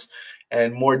wines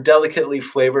and more delicately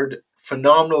flavored,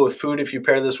 phenomenal with food if you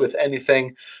pair this with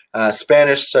anything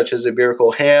Spanish, such as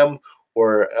Iberico ham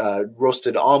or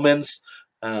roasted almonds.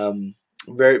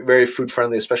 Very, very food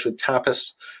friendly, especially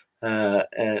tapas,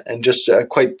 and just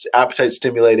quite appetite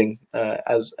stimulating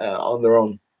as on their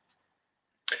own.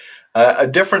 A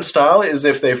different style is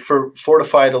if they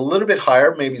fortified a little bit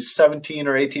higher, maybe 17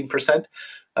 or 18%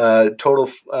 total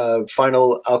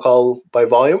final alcohol by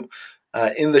volume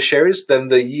in the sherries, then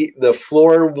the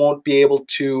floor won't be able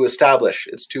to establish.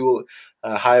 It's too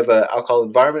high of an alcohol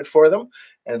environment for them,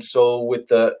 and so with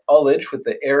the ullage, with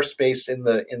the airspace in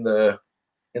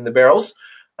the barrels,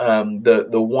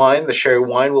 the sherry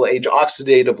wine will age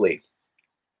oxidatively.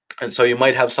 And so you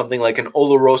might have something like an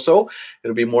Oloroso.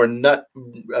 It'll be more nut,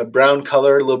 brown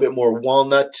color, a little bit more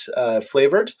walnut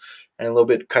flavored, and a little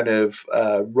bit kind of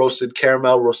roasted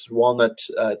caramel, roasted walnut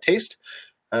taste.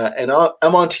 And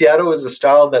Amontillado is a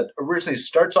style that originally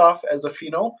starts off as a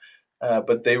fino,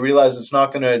 but they realize it's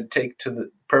not going to take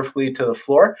perfectly to the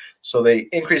floor, so they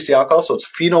increase the alcohol. So it's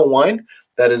fino wine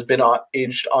that has been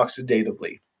aged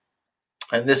oxidatively.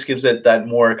 And this gives it that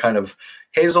more kind of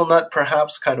hazelnut,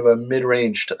 perhaps kind of a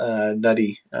mid-ranged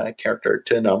nutty character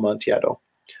to an Amontillado.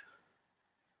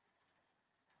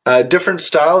 Different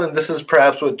style, and this is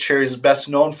perhaps what sherry is best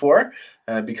known for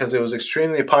because it was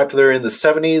extremely popular in the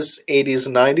 70s, 80s,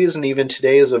 and 90s, and even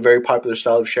today is a very popular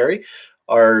style of sherry,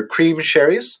 are cream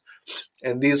sherries.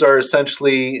 And these are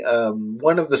essentially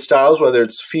one of the styles, whether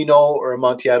it's fino or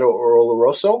Amontillado or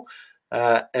Oloroso,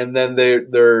 and then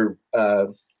they're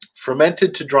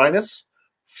fermented to dryness,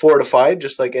 fortified,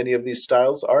 just like any of these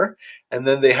styles are, and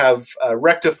then they have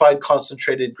rectified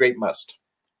concentrated grape must.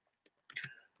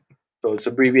 So it's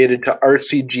abbreviated to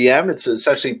RCGM. It's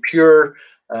essentially pure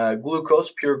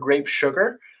glucose, pure grape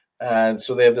sugar. And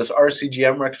so they have this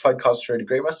RCGM, rectified concentrated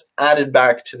grape must, added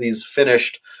back to these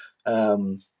finished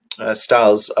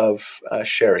styles of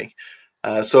sherry.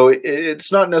 So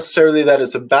it's not necessarily that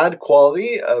it's a bad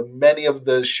quality. Many of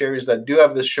the sherries that do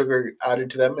have this sugar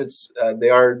added to them, they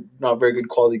are not very good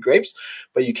quality grapes,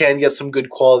 but you can get some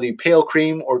good quality pale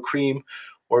cream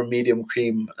or medium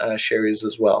cream sherries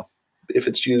as well. If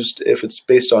it's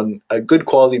based on a good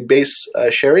quality base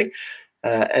sherry,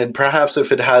 and perhaps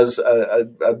if it has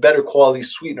a better quality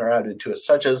sweetener added to it,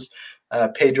 such as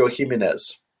Pedro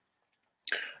Jimenez.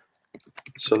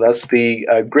 So that's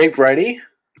the grape variety.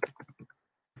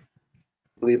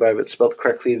 I believe I have it spelled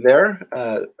correctly there.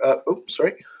 Oops,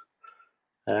 sorry.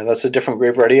 That's a different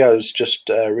grape variety I was just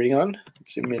reading on.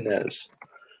 Jimenez.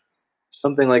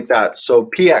 Something like that. So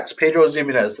PX, Pedro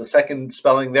Jimenez, the second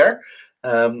spelling there,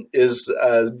 is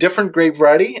a different grape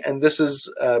variety, and this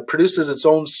produces its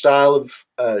own style of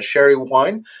sherry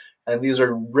wine, and these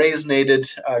are raisinated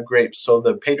grapes. So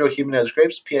the Pedro Jimenez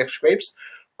grapes, PX grapes,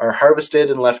 are harvested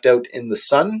and left out in the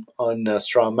sun on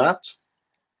straw mats.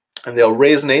 And they'll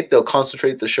raisinate, they'll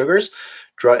concentrate the sugars,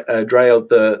 dry out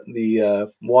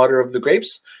the water of the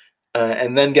grapes,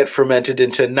 and then get fermented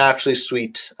into naturally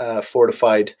sweet,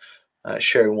 fortified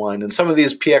sherry wine. And some of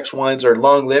these PX wines are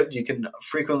long-lived. You can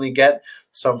frequently get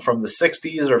some from the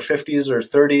 60s or 50s or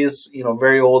 30s,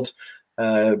 very old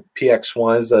PX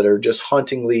wines that are just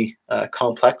hauntingly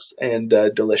complex and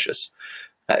delicious.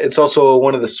 It's also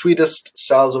one of the sweetest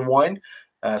styles of wine,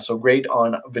 so great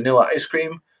on vanilla ice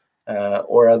cream,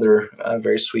 or other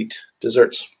very sweet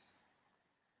desserts.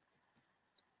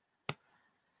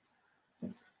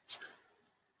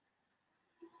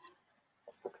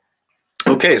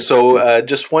 Okay, so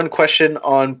just one question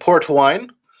on port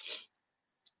wine.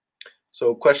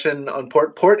 So question on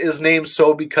port. Port is named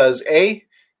so because A,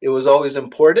 it was always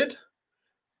imported,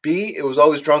 B, it was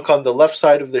always drunk on the left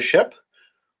side of the ship,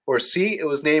 or C, it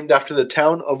was named after the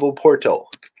town of Oporto.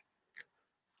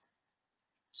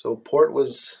 So port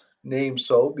was named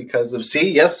so because of C.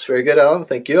 Yes, very good, Alan.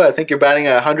 Thank you. I think you're batting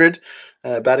 100,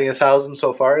 batting 1,000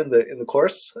 so far in the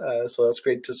course. So that's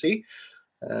great to see.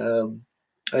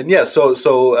 And yeah,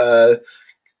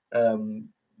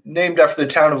 named after the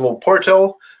town of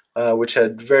Oporto, which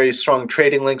had very strong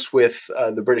trading links with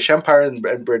the British Empire and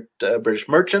British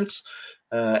merchants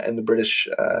and the British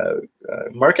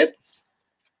market.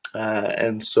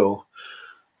 And so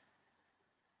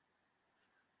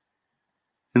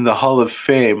in the Hall of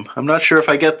Fame. I'm not sure if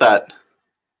I get that.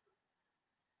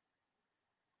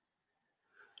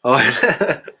 Oh,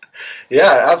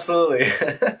 yeah, absolutely.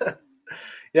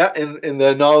 Yeah, in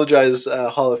the Knowledge Eyes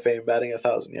Hall of Fame, batting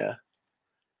 1,000. Yeah,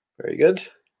 very good.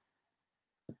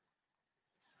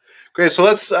 Great. So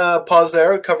let's pause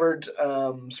there. We covered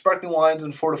sparkling wines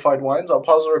and fortified wines. I'll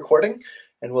pause the recording,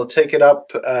 and we'll take it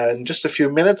up in just a few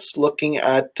minutes, looking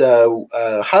at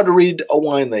how to read a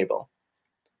wine label.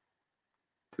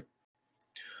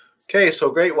 Okay, so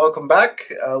great. Welcome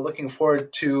back. Looking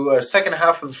forward to our second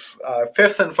half of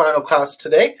fifth and final class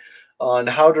today on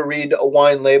how to read a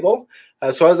wine label.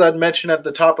 So as I'd mentioned at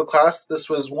the top of class, this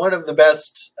was one of the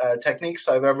best techniques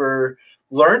I've ever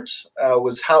learned,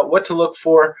 was what to look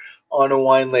for on a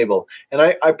wine label. And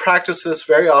I practice this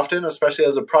very often, especially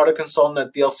as a product consultant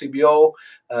at the LCBO.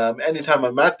 Anytime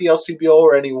I'm at the LCBO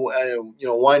or any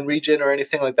wine region or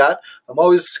anything like that, I'm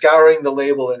always scouring the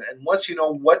label. And once you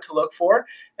know what to look for,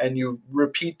 and you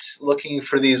repeat looking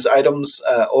for these items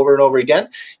over and over again,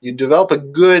 you develop a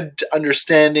good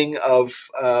understanding of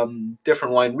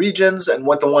different wine regions and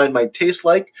what the wine might taste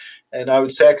like. And I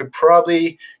would say I could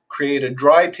probably create a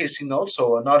dry tasting note,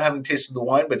 so not having tasted the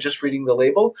wine, but just reading the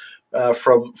label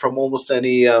from almost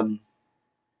any from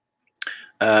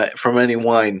any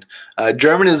wine.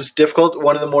 German is difficult,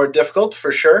 one of the more difficult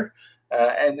for sure,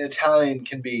 and Italian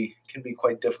can be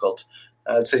quite difficult.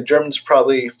 I'd say German's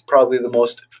probably the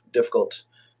most difficult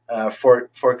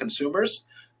for consumers.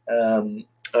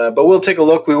 But we'll take a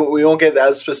look. We won't get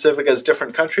as specific as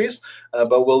different countries,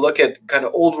 but we'll look at kind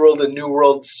of old world and new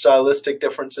world stylistic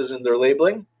differences in their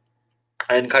labeling,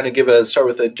 and kind of start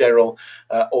with a general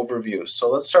overview. So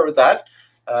let's start with that.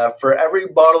 For every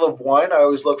bottle of wine, I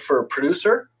always look for a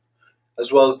producer,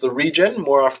 as well as the region.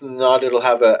 More often than not, it'll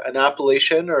have an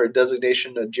appellation or a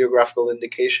designation, a geographical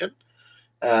indication.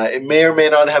 It may or may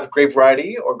not have grape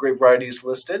variety or grape varieties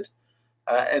listed,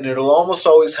 and it'll almost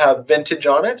always have vintage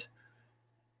on it,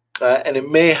 and it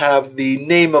may have the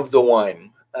name of the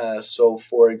wine. So,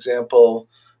 for example,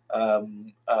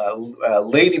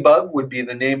 Ladybug would be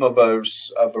the name of a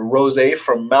rosé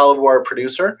from Malivoire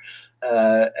producer.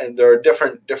 And there are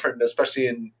different, especially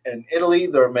in Italy,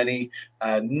 there are many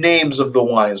names of the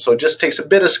wine. So it just takes a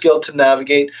bit of skill to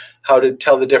navigate how to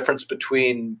tell the difference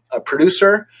between a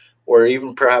producer or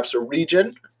even perhaps a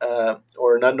region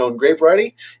or an unknown grape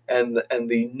variety and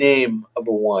the name of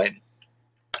a wine.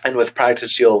 And with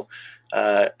practice, you'll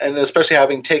and especially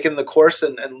having taken the course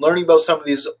and learning about some of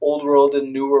these old world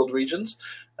and new world regions,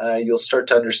 you'll start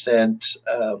to understand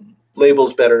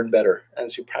labels better and better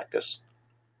as you practice.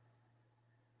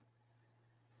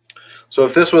 So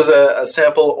if this was a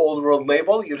sample old world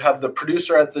label, you'd have the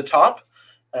producer at the top.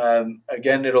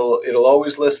 Again, it'll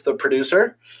always list the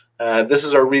producer. This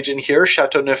is our region here,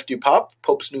 Châteauneuf-du-Pape,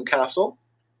 Pope's Newcastle.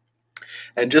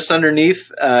 And just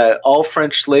underneath, all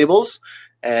French labels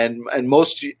and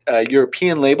most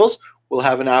European labels will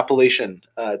have an appellation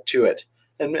to it.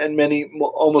 And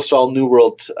almost all New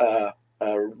World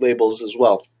labels as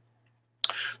well.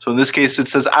 So in this case, it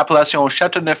says Appellation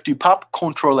Châteauneuf-du-Pape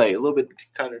Contrôlé. A little bit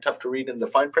kind of tough to read in the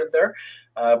fine print there,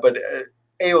 but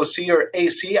AOC or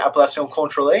AC, Appellation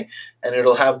Contrôlée, and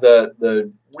it'll have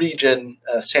the region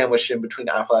sandwiched in between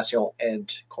Appellation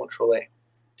and Contrôlée.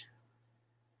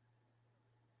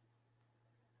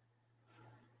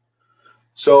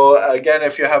 So again,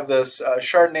 if you have this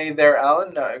Chardonnay there,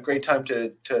 Alan, a great time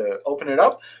to open it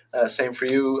up. Same for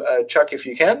you, Chuck, if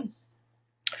you can.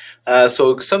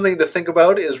 So something to think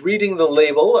about is reading the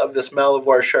label of this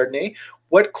Malivoire Chardonnay.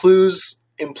 What clues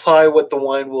imply what the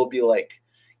wine will be like?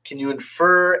 Can you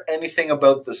infer anything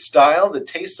about the style, the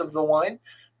taste of the wine,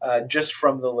 just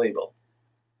from the label?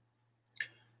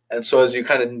 And so as you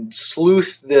kind of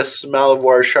sleuth this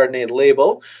Malivoire Chardonnay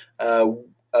label,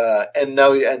 and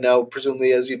now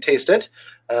presumably as you taste it,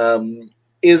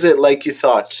 is it like you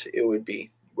thought it would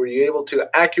be? Were you able to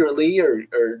accurately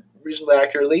or reasonably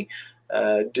accurately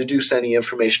deduce any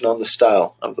information on the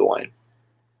style of the wine?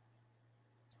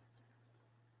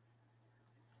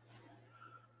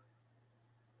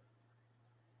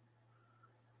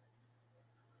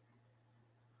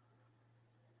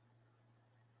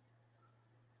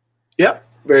 Yeah,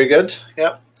 very good.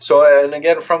 Yeah. So, and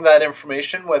again, from that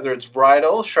information, whether it's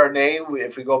varietal, Chardonnay,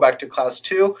 if we go back to class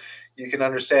 2, you can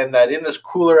understand that in this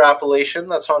cooler appellation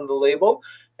that's on the label,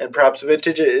 and perhaps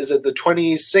vintage, is it the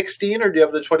 2016 or do you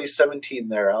have the 2017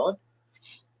 there, Alan?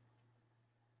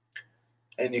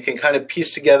 And you can kind of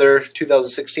piece together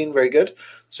 2016, very good.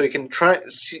 So you can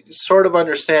sort of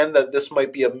understand that this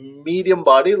might be a medium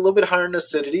body, a little bit higher in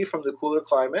acidity from the cooler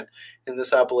climate in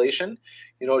this appellation.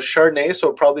 You know, Chardonnay,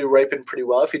 so probably ripened pretty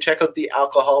well. If you check out the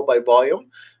alcohol by volume,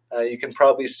 you can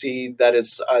probably see that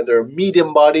it's either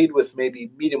medium bodied with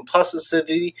maybe medium plus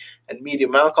acidity and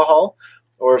medium alcohol,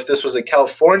 Or if this was a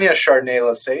California Chardonnay,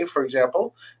 let's say, for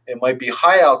example, it might be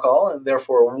high alcohol and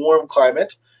therefore a warm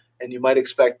climate, and you might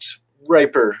expect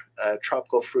riper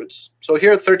tropical fruits. So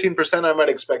here at 13%, I might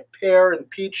expect pear and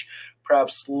peach,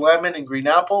 perhaps lemon and green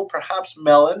apple, perhaps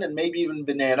melon, and maybe even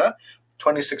banana.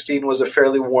 2016 was a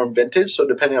fairly warm vintage, so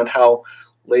depending on how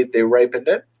late they ripened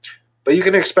it. But you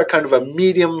can expect kind of a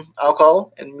medium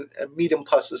alcohol and a medium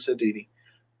plus acidity,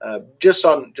 just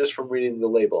from reading the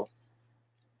label.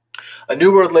 A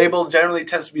New World label generally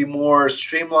tends to be more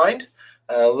streamlined,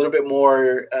 a little bit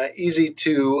more easy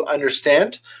to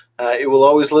understand. It will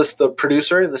always list the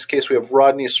producer. In this case, we have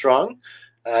Rodney Strong.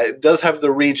 It does have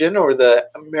the region, or the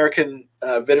American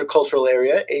Viticultural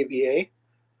Area, AVA.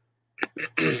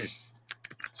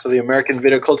 So the American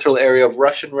Viticultural Area of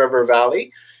Russian River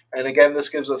Valley. And again, this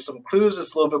gives us some clues.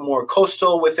 It's a little bit more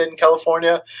coastal within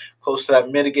California, close to that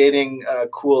mitigating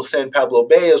cool San Pablo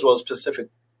Bay as well as Pacific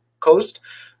Coast.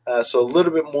 So a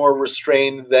little bit more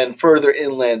restrained than further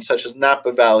inland, such as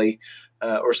Napa Valley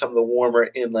or some of the warmer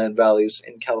inland valleys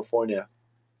in California.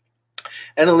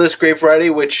 And a list grape variety,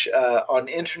 which on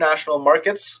international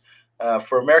markets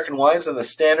for American wines, and the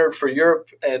standard for Europe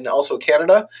and also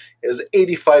Canada is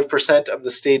 85% of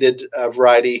the stated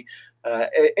variety.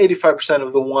 85%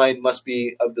 of the wine must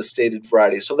be of the stated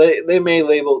variety. So they may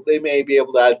be able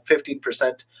to add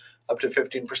 15%, up to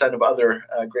 15% of other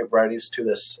grape varieties to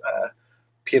this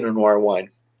Pinot Noir wine.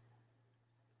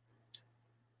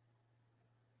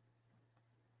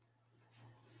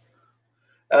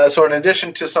 So in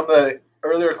addition to some of the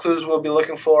earlier clues we'll be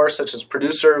looking for, such as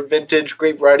producer, vintage,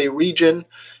 grape variety, region,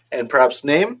 and perhaps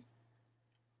name,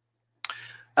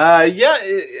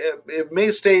 it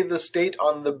may say the state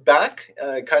on the back,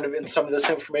 kind of in some of this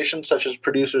information, such as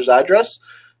producer's address.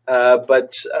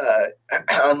 But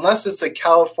unless it's a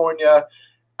California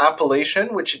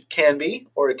appellation, which it can be,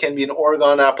 or it can be an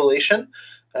Oregon appellation,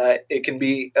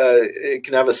 it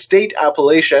can have a state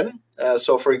appellation.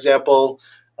 So, for example,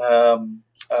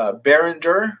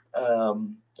 Beringer,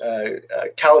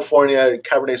 California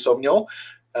Cabernet Sauvignon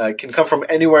can come from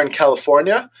anywhere in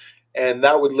California, and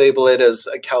that would label it as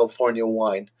a California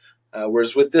wine.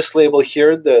 Whereas with this label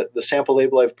here, the sample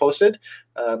label I've posted,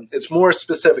 it's more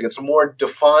specific. It's a more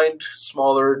defined,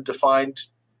 smaller, defined,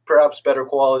 perhaps better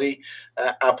quality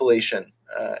appellation,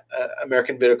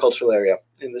 American Viticultural Area,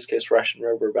 in this case, Russian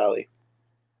River Valley.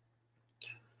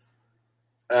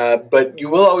 But you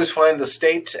will always find the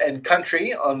state and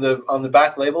country on the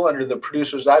back label under the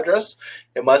producer's address.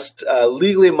 It must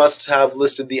legally must have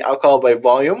listed the alcohol by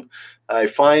volume. I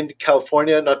find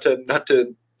California, not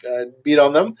to beat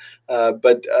on them,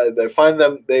 but I find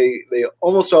them they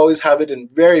almost always have it in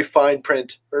very fine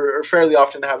print, or fairly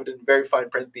often have it in very fine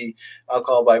print, the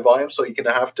alcohol by volume. So you're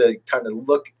gonna have to kind of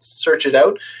search it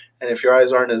out, and if your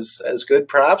eyes aren't as good,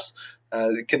 perhaps.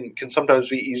 It can sometimes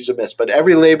be easy to miss, but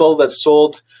every label that's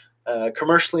sold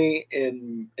commercially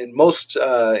in most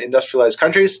industrialized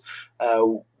countries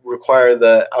require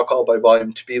the alcohol by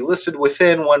volume to be listed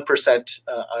within 1%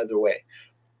 either way.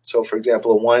 So, for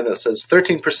example, a wine that says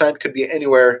 13% could be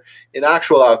anywhere in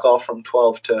actual alcohol from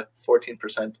 12 to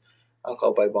 14%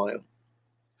 alcohol by volume.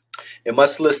 It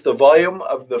must list the volume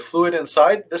of the fluid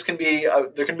inside. This can be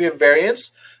there can be a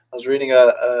variance. I was reading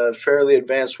a fairly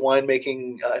advanced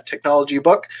winemaking technology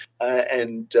book,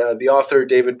 and the author,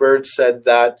 David Bird, said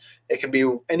that it can be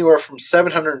anywhere from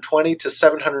 720 to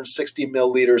 760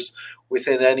 milliliters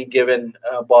within any given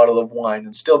bottle of wine,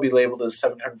 and still be labeled as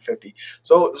 750.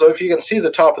 So if you can see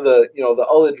the top of the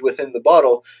ullage within the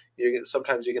bottle,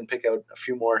 sometimes you can pick out a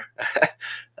few more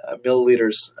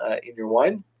milliliters in your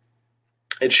wine.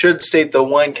 It should state the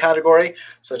wine category,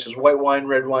 such as white wine,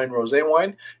 red wine, rosé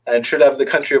wine, and should have the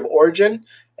country of origin,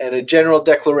 and a general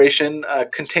declaration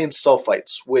contains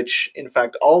sulfites, which, in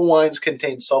fact, all wines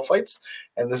contain sulfites,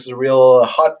 and this is a real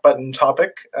hot-button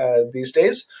topic these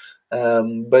days,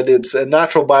 but it's a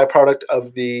natural byproduct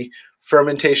of the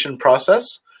fermentation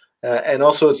process, and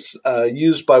also it's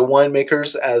used by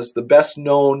winemakers as the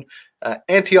best-known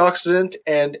antioxidant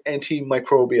and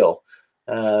antimicrobial.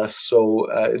 So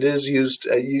it is used.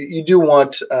 You do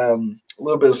want a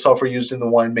little bit of sulfur used in the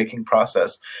winemaking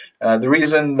process. The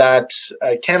reason that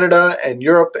Canada and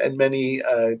Europe and many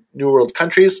New World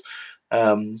countries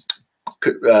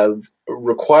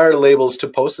require labels to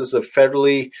post is a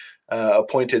federally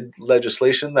appointed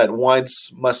legislation that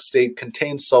wines must state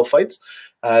contains sulfites,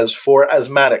 as for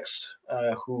asthmatics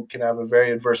who can have a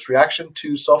very adverse reaction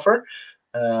to sulfur.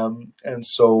 And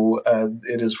so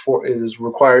it is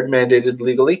required, mandated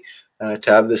legally, to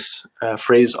have this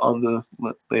phrase on the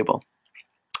label.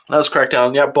 Let's correct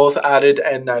down. Yeah, both added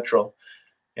and natural.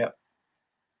 Yeah.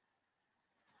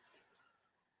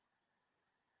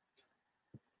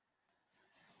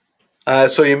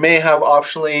 So you may have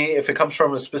optionally, if it comes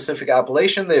from a specific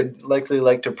appellation, they'd likely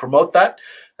like to promote that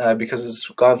because it's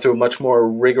gone through much more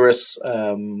rigorous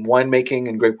winemaking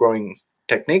and grape growing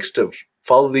techniques to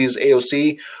follow these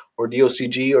AOC or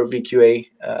DOCG or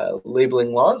VQA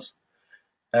labeling laws.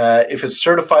 If it's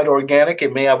certified organic,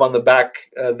 it may have on the back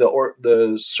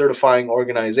the certifying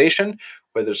organization,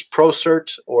 whether it's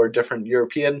ProCert or different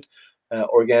European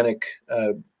organic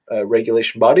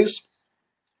regulation bodies.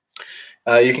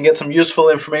 You can get some useful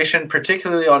information,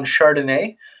 particularly on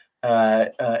Chardonnay,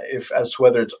 as to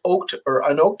whether it's oaked or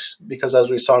unoaked, because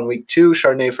as we saw in week 2,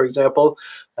 Chardonnay, for example,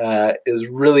 is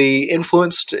really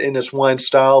influenced in its wine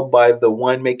style by the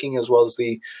winemaking as well as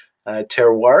the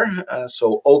terroir.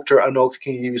 So oaked or unoaked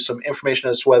can give you some information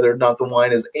as to whether or not the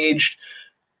wine is aged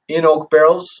in oak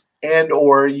barrels and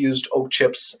or used oak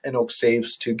chips and oak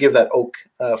staves to give that oak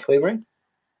flavoring.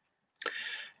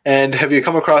 And have you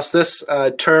come across this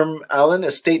term, Alan,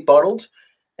 estate bottled,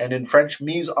 and in French,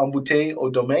 mise en bouteille au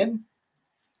domaine?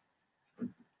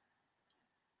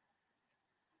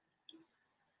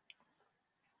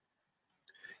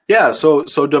 Yeah, so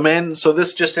domaine, so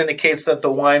this just indicates that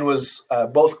the wine was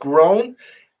both grown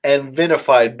and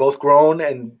vinified, both grown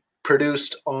and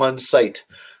produced on site.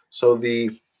 So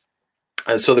the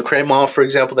Crémant, for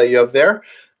example, that you have there,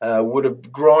 would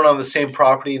have grown on the same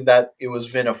property that it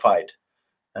was vinified.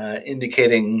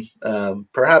 Indicating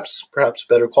perhaps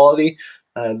better quality,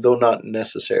 though not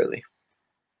necessarily.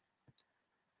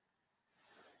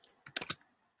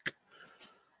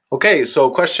 Okay, so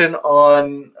question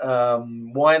on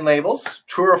wine labels.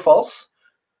 True or false?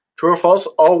 True or false,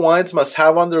 all wines must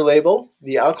have on their label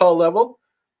the alcohol level,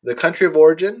 the country of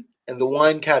origin, and the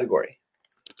wine category,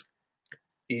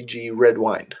 e.g. red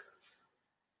wine.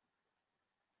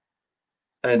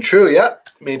 And true, yeah,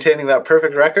 maintaining that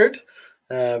perfect record.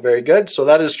 Very good. So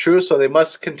that is true. So they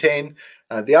must contain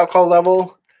the alcohol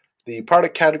level, the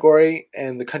product category,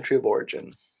 and the country of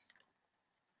origin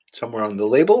somewhere on the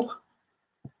label.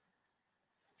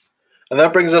 And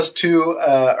that brings us to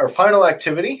our final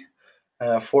activity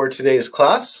for today's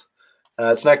class.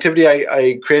 It's an activity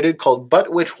I created called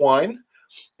But Which Wine?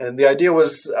 And the idea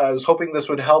was I was hoping this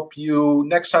would help you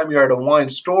next time you're at a wine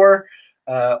store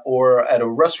or at a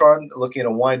restaurant looking at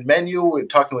a wine menu, we're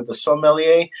talking with the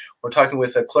sommelier, we're talking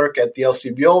with a clerk at the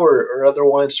LCBO or other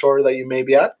wine store that you may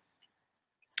be at.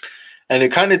 And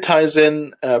it kind of ties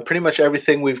in pretty much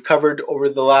everything we've covered over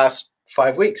the last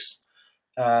 5 weeks.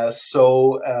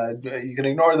 So you can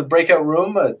ignore the breakout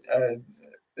room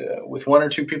with 1 or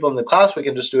 2 people in the class. We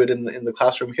can just do it in the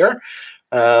classroom here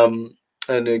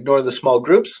and ignore the small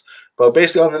groups. But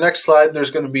basically on the next slide,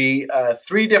 there's going to be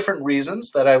 3 different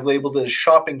reasons that I've labeled as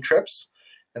shopping trips.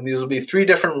 And these will be 3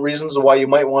 different reasons of why you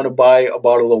might want to buy a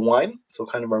bottle of wine. So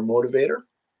kind of our motivator.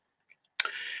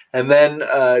 And then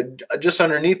just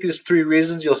underneath these 3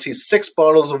 reasons, you'll see 6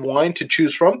 bottles of wine to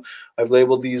choose from. I've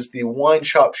labeled these the wine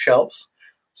shop shelves.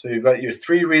 So you've got your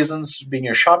 3 reasons being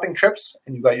your shopping trips,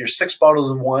 and you've got your 6 bottles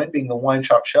of wine being the wine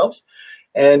shop shelves.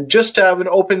 And just to have an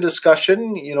open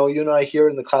discussion, you know, you and I here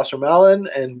in the classroom, Alan,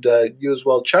 and you as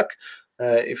well, Chuck,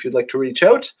 if you'd like to reach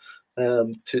out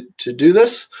to do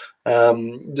this,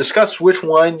 discuss which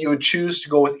wine you would choose to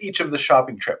go with each of the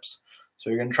shopping trips. So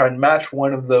you're going to try and match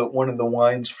one of the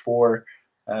wines for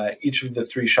each of the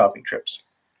 3 shopping trips.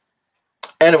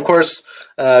 And of course,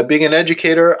 being an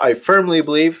educator, I firmly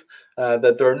believe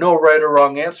that there are no right or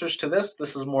wrong answers to this.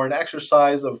 This is more an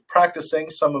exercise of practicing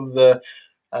some of the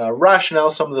rationale,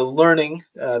 some of the learning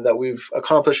that we've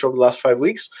accomplished over the last 5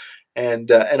 weeks, and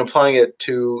applying it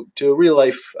to a real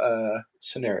life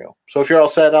scenario. So if you're all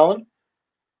set, Alan,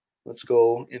 let's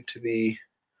go into the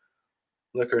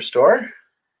liquor store.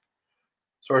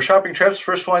 So our shopping trips,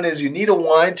 first one is you need a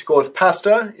wine to go with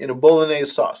pasta in a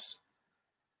bolognese sauce.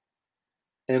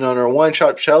 And on our wine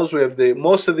shop shelves, we have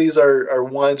most of these are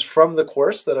wines from the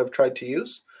course that I've tried to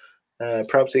use.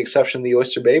 Perhaps the exception, the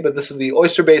Oyster Bay, but this is the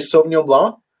Oyster Bay Sauvignon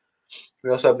Blanc.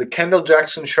 We also have the Kendall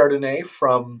Jackson Chardonnay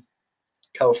from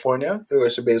California. The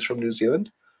Oyster Bay is from New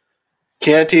Zealand.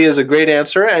 Chianti is a great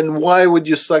answer. And why would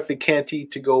you select the Chianti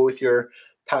to go with your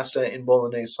pasta in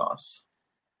bolognese sauce?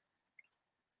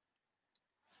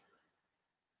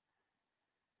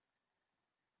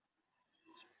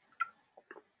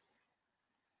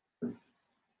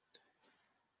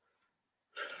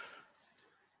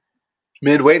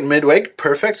 Midweight,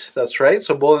 perfect. That's right.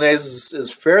 So bolognese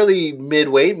is fairly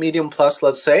midweight, medium plus,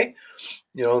 let's say.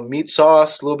 You know, meat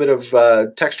sauce, a little bit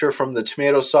of texture from the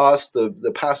tomato sauce.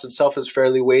 The pasta itself is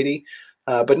fairly weighty,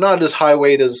 but not as high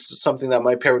weight as something that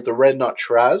might pair with the red, not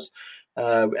Shiraz.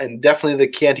 And definitely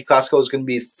the Chianti Classico is going to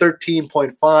be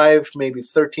 13.5, maybe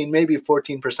 13, maybe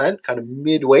 14%, kind of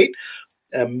mid-weight,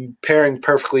 pairing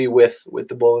perfectly with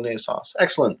the bolognese sauce.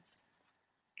 Excellent.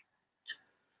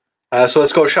 So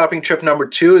let's go shopping trip number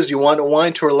 2 is you want a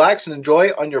wine to relax and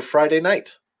enjoy on your Friday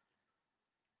night.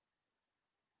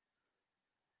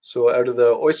 So out of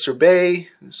the Oyster Bay,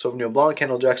 Sauvignon Blanc,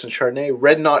 Kendall Jackson Chardonnay,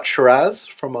 Red Knot Shiraz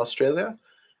from Australia,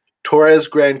 Torres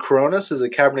Gran Coronas is a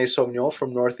Cabernet Sauvignon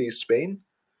from Northeast Spain.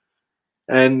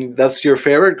 And that's your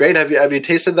favorite? Great. Have you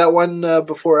tasted that one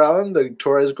before, Alan? The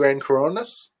Torres Gran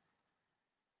Coronas?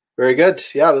 Very good.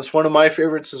 Yeah, that's one of my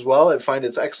favorites as well. I find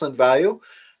it's excellent value,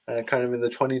 kind of in the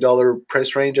 $20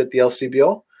 price range at the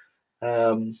LCBO.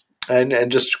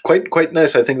 And just quite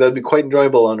nice. I think that would be quite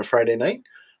enjoyable on a Friday night.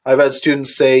 I've had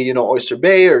students say, Oyster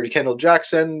Bay or Kendall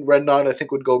Jackson, Red Knot, I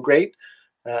think would go great.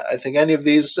 I think any of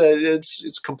these,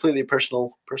 it's completely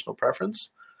personal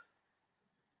preference.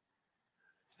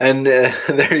 And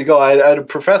there you go. I had a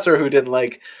professor who didn't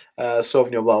like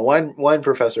Sauvignon Blanc, wine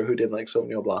professor who didn't like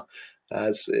Sauvignon Blanc.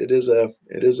 It is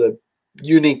a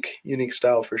unique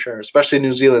style for sure, especially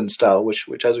New Zealand style, which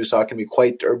as we saw can be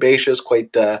quite herbaceous,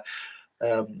 quite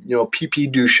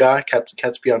pipi du chat,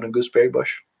 cat's beyond a gooseberry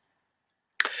bush.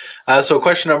 So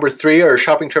question number 3, or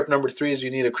shopping trip number 3, is you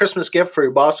need a Christmas gift for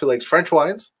your boss who likes French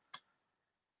wines.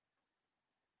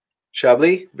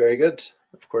 Chablis, very good.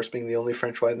 Of course, being the only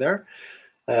French wine there.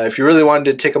 If you really wanted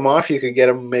to tick him off, you could get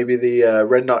him maybe the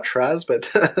Red Knot Shiraz, but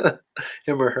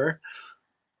him or her.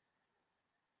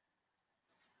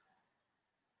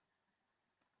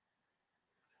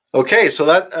 Okay, so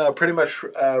that pretty much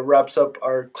wraps up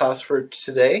our class for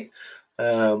today.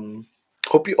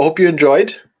 Hope you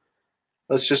enjoyed.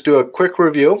 Let's just do a quick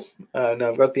review. Now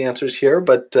I've got the answers here,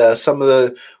 but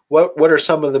what are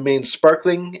some of the main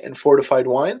sparkling and fortified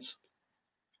wines?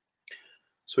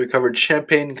 So we covered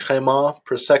Champagne, Crémant,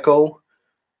 Prosecco,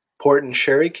 Port, and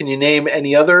Sherry. Can you name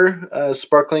any other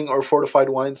sparkling or fortified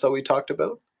wines that we talked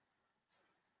about?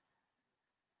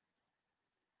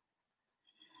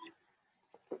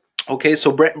 Okay,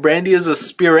 so brandy is a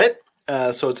spirit.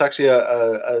 So it's actually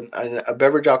a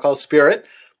beverage alcohol spirit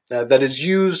that is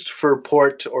used for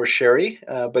port or sherry,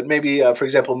 but maybe, for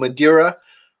example, Madeira,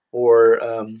 or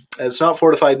it's not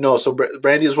fortified. No, so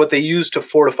brandy is what they use to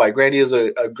fortify. Brandy is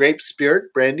a grape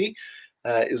spirit. Brandy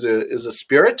is a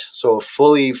spirit, so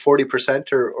fully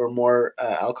 40% or more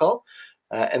alcohol,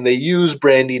 and they use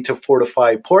brandy to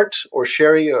fortify port or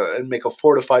sherry and make a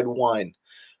fortified wine,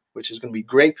 which is going to be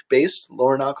grape-based,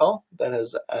 lower in alcohol, that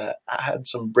has had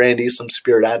some brandy, some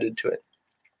spirit added to it.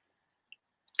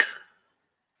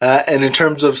 And in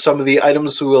terms of some of the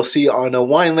items we will see on a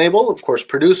wine label, of course,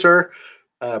 producer,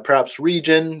 perhaps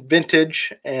region,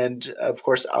 vintage, and of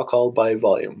course, alcohol by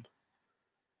volume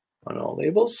on all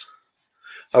labels.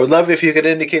 I would love if you could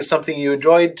indicate something you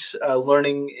enjoyed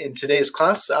learning in today's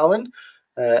class, Alan.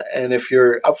 And if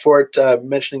you're up for it,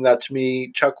 mentioning that to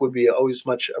me, Chuck, would be always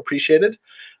much appreciated.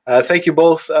 Thank you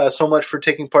both so much for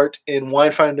taking part in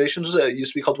Wine Foundations. It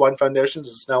used to be called Wine Foundations.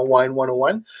 It's now Wine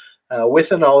 101 with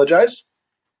Enologize.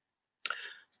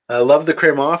 Love the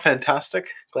Crémant. Fantastic.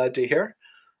 Glad to hear.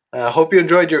 Hope you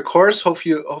enjoyed your course.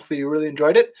 Hopefully you really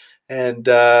enjoyed it. And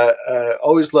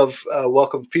always love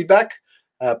welcome feedback.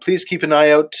 Please keep an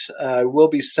eye out. I will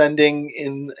be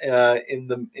sending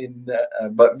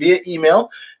but via email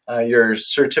your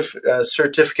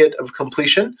certificate of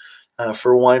completion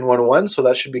for Wine 101. So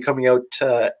that should be coming out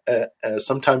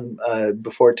sometime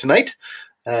before tonight.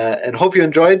 And hope you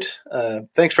enjoyed.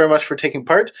 Thanks very much for taking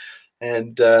part.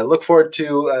 And look forward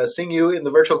to seeing you in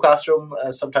the virtual classroom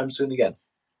sometime soon again.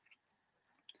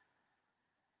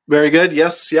 Very good.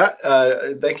 Yes. Yeah.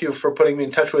 Thank you for putting me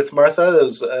in touch with Martha. I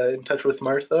was in touch with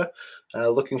Martha.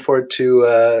 Looking forward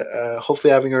to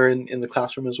hopefully having her in the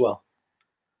classroom as well.